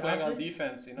 funny thing they're is playing on after-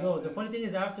 defense, you know. Yo, the funny thing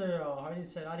is after Harden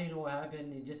said, I didn't know what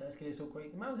happened. It just escalated so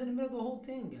quick. The man was in the middle of the whole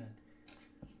thing, yeah.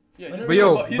 Yeah, But he's But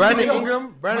yo, thinking Brandon about-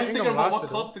 Ingram he's thinking about what lost it.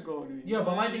 club to go to. Yeah,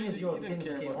 but my thing He is, yo, the didn't thing is,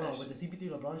 care okay, about hold that on, with shit. the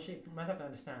CP3 LeBron shit, man have to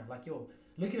understand. Like, yo,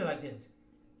 look at it like this.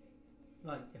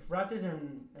 Like, if Raptors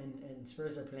and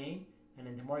Spurs are playing, and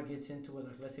then DeMar gets into it,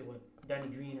 like, let's say, what, Danny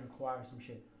Green or Kawhi or some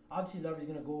shit, obviously Lover's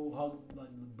gonna go hug, like,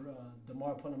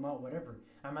 DeMar, put him out, whatever.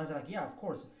 And man's like, yeah, of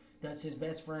course, that's his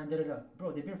best friend, da-da-da.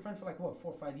 Bro, they've been friends for, like, what,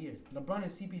 4 or 5 years. LeBron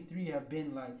and CP3 have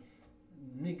been, like,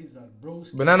 niggas, like,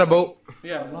 bros. Banana boat.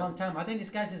 Yeah, For a long time. I think this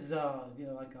guy's his,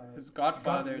 his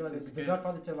godfather to like, his the kids.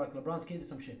 godfather to like LeBron's kids or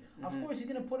some shit. Of course, he's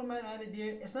gonna put him out of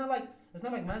there. It's not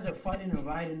like mans are fighting and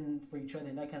riding for each other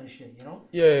and that kind of shit. You know?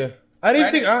 Yeah. I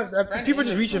didn't think Brandon people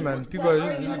just Ingram's reaching, man. someone- People are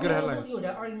That this is argument- good headlines. Yo,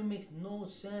 that argument makes no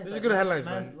sense. This is Like, good headlines,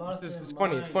 man's man. lost It's their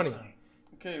funny. It's funny. mind, fam.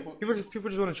 Okay, People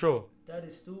just want to troll. That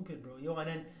is stupid, bro. Yo, and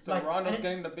then so like, Rondo's and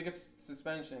getting the biggest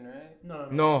suspension, right?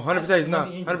 No, 100% he's not.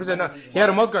 100% not. He had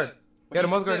a mouth guard. He had a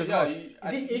mouth guard in his mouth.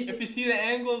 If you see the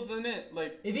angles in it,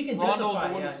 like if he can Rondo's justify,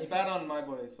 the one yeah, who spat on my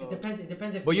boy. So it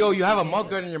depends if. But yo, you have a can mouth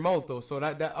take guard it. in your mouth though, so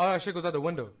that all that shit goes out the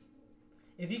window.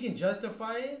 If you can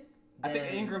justify it, I think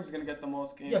then- Ingram's gonna get the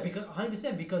most games. Yeah, because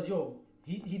 100% because yo,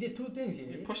 he did two things here.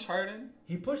 he pushed Harden.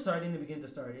 He pushed Harden to begin to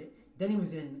start it. Then he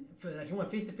was he went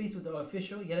face to face with the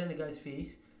official, get in the guy's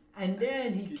face, and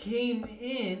then he came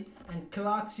in and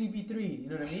clocked CP3. You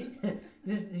know what I mean?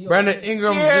 Brandon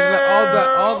Ingram, just like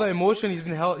all the emotion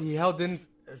he held in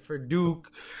for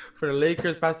Duke, for the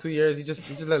Lakers past 2 years. He just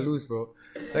let loose, bro.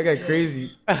 That guy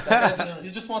crazy. That guy he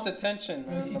just wants attention,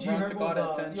 man. You see G LeBron took all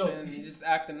Herbo's, the attention. yo, you see- He's just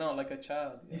acting out like a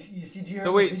child. You see G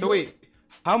So wait,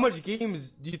 how much games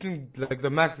do you think like the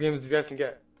max games these guys can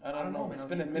get? I don't know. man. It's I was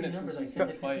been a getting minute numbers since like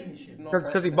we 10 to fight. 15 and shit. There's no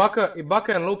Because precedent.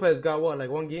 Ibaka and Lopez got what, like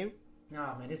 1 game?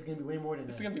 Nah, man, this is gonna be way more than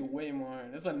This is that. gonna be way more.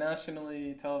 This is a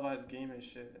nationally televised game and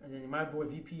shit. And then my boy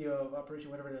VP of operation,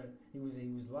 whatever, he was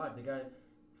live. The guy,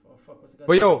 oh fuck, what's the guy?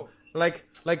 But yo, like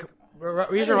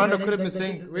Rajon Rondo could have been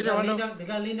saying the Rajon Rondo.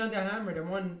 guy leaned down the hammer. The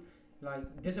one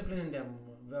like disciplining them.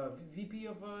 The VP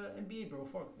of NBA, bro.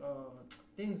 Fuck.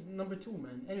 Things number 2,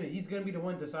 man. Anyway, he's gonna be the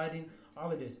one deciding all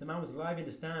of this. The man was live in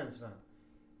the stands, fam.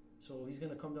 So he's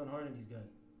gonna come down hard on these guys.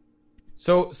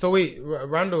 So wait,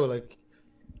 Rondo like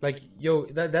yo,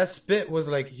 that spit was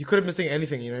like he could have been saying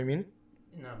anything. You know what I mean?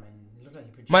 Nah, man. It looked like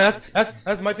he projected.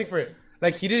 That's my thing for it.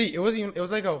 Like he did it. It wasn't even. It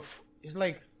was like it's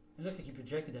like It looked like he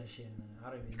projected that shit, man. I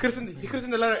don't even. he could have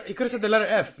said the letter. He could have said the letter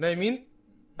F. You know what I mean?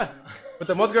 With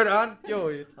the mouth guard on, yo.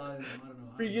 I don't know.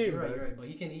 Free game, You're right, bro. you're right. But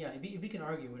he can, yeah. If he can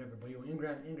argue, whatever. But yo,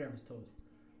 Ingram is toast.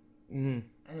 Mm-hmm.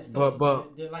 And it's still,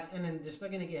 But- they're like, and then they're still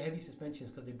gonna get heavy suspensions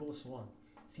because they both swung,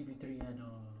 CP3 and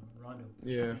Rondo.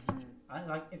 Yeah. I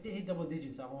like if they hit double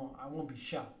digits, I won't be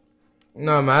shocked.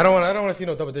 No man, I don't want to see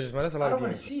no double digits, man. That's a I lot don't of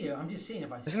want to games. see it. I'm just saying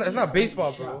if I see It's it, not I won't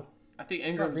baseball, be bro. shocked. I think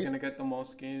Ingram's gonna get the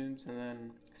most games, and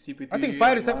then CP3. 5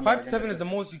 to and 7 Rondo are is gonna the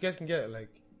get most you guys can get. Like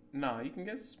No, you can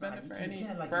get suspended Nah, for you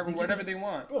can't, like, for they can- whatever they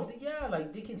want. Bro,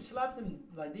 like they can slap them,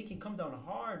 like they can come down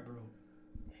hard, bro.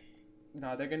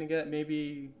 No, they're gonna get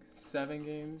maybe 7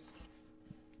 games.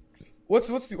 what's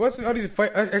all these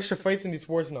extra fights in these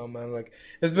sports now, man? Like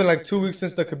it's been like 2 weeks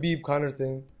since the Khabib Conor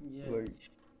thing. Yeah, Like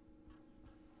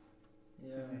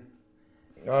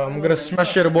yeah. I'm gonna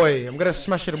smash your boy. I'm gonna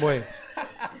smash your boy.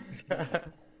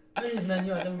 Anyways, man,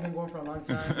 yo, I think we've been going for a long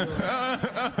time.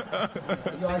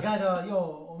 Yo, I got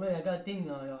O'Malley, I got a thing.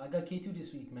 Yo, I got K2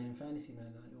 this week, man, in fantasy,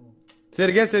 man. Yo, Say it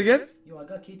again. Yo, I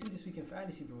got K2 this week in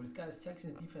fantasy, bro. This guy's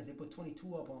Texans defense. They put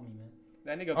 22 up on me, man.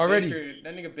 That nigga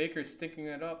Already. Baker's stinking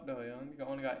it up though, yo. Nigga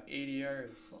only got 80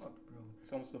 yards. Fuck, bro.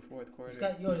 It's almost the fourth quarter.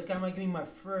 This guy might give me my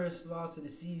first loss of the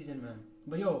season, man.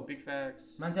 But yo, Big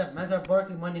facts. man's at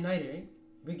Barkley Monday night, eh?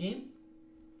 Big game.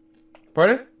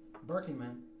 Pardon? Barkley,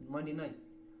 man, Monday night.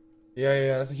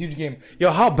 Yeah, that's a huge game.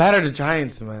 Yo, how bad are the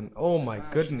Giants, man? Oh my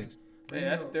goodness. Hey,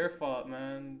 that's their fault,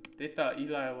 man. They thought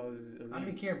Eli was elite. I don't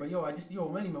even care, but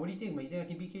Melly, man, what do you think, man? You think I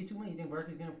can beat K2, man? You think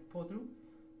Barkley's gonna pull through?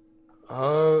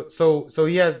 So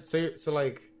he has so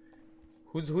like,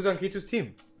 who's on K2's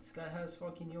team? This guy has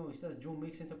he still has Joe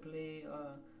Mixon to play,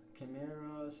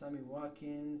 Kamara, Sammy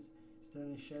Watkins,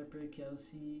 Sterling Shepard,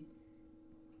 Kelsey.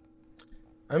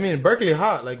 I mean, Barkley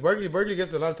hot. Like Barkley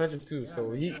gets a lot of attention too. Yeah, So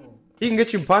man, he can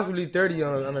get you possibly 30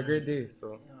 on a great day.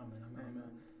 So. Yeah, man.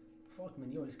 Fuck,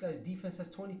 man, yo, this guy's defense has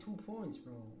 22 points,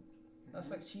 bro. That's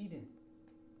like cheating.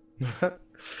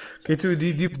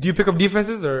 K2, do you pick up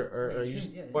defenses or Yeah, you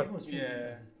just everyone streams Yeah.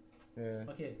 defenses.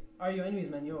 Yeah. Okay. Alright, yo, anyways,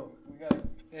 man, yo.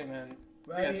 Hey, man.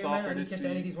 Right, Yeah, man, soccer I need this to catch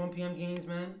any of week. these 1 p.m. games,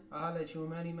 man. I'll let you,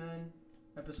 Manny, man.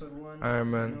 Episode 1. Alright,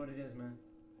 man. You know what it is, man.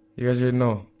 You guys already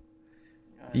know.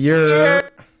 Alright.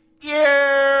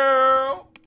 Yeah.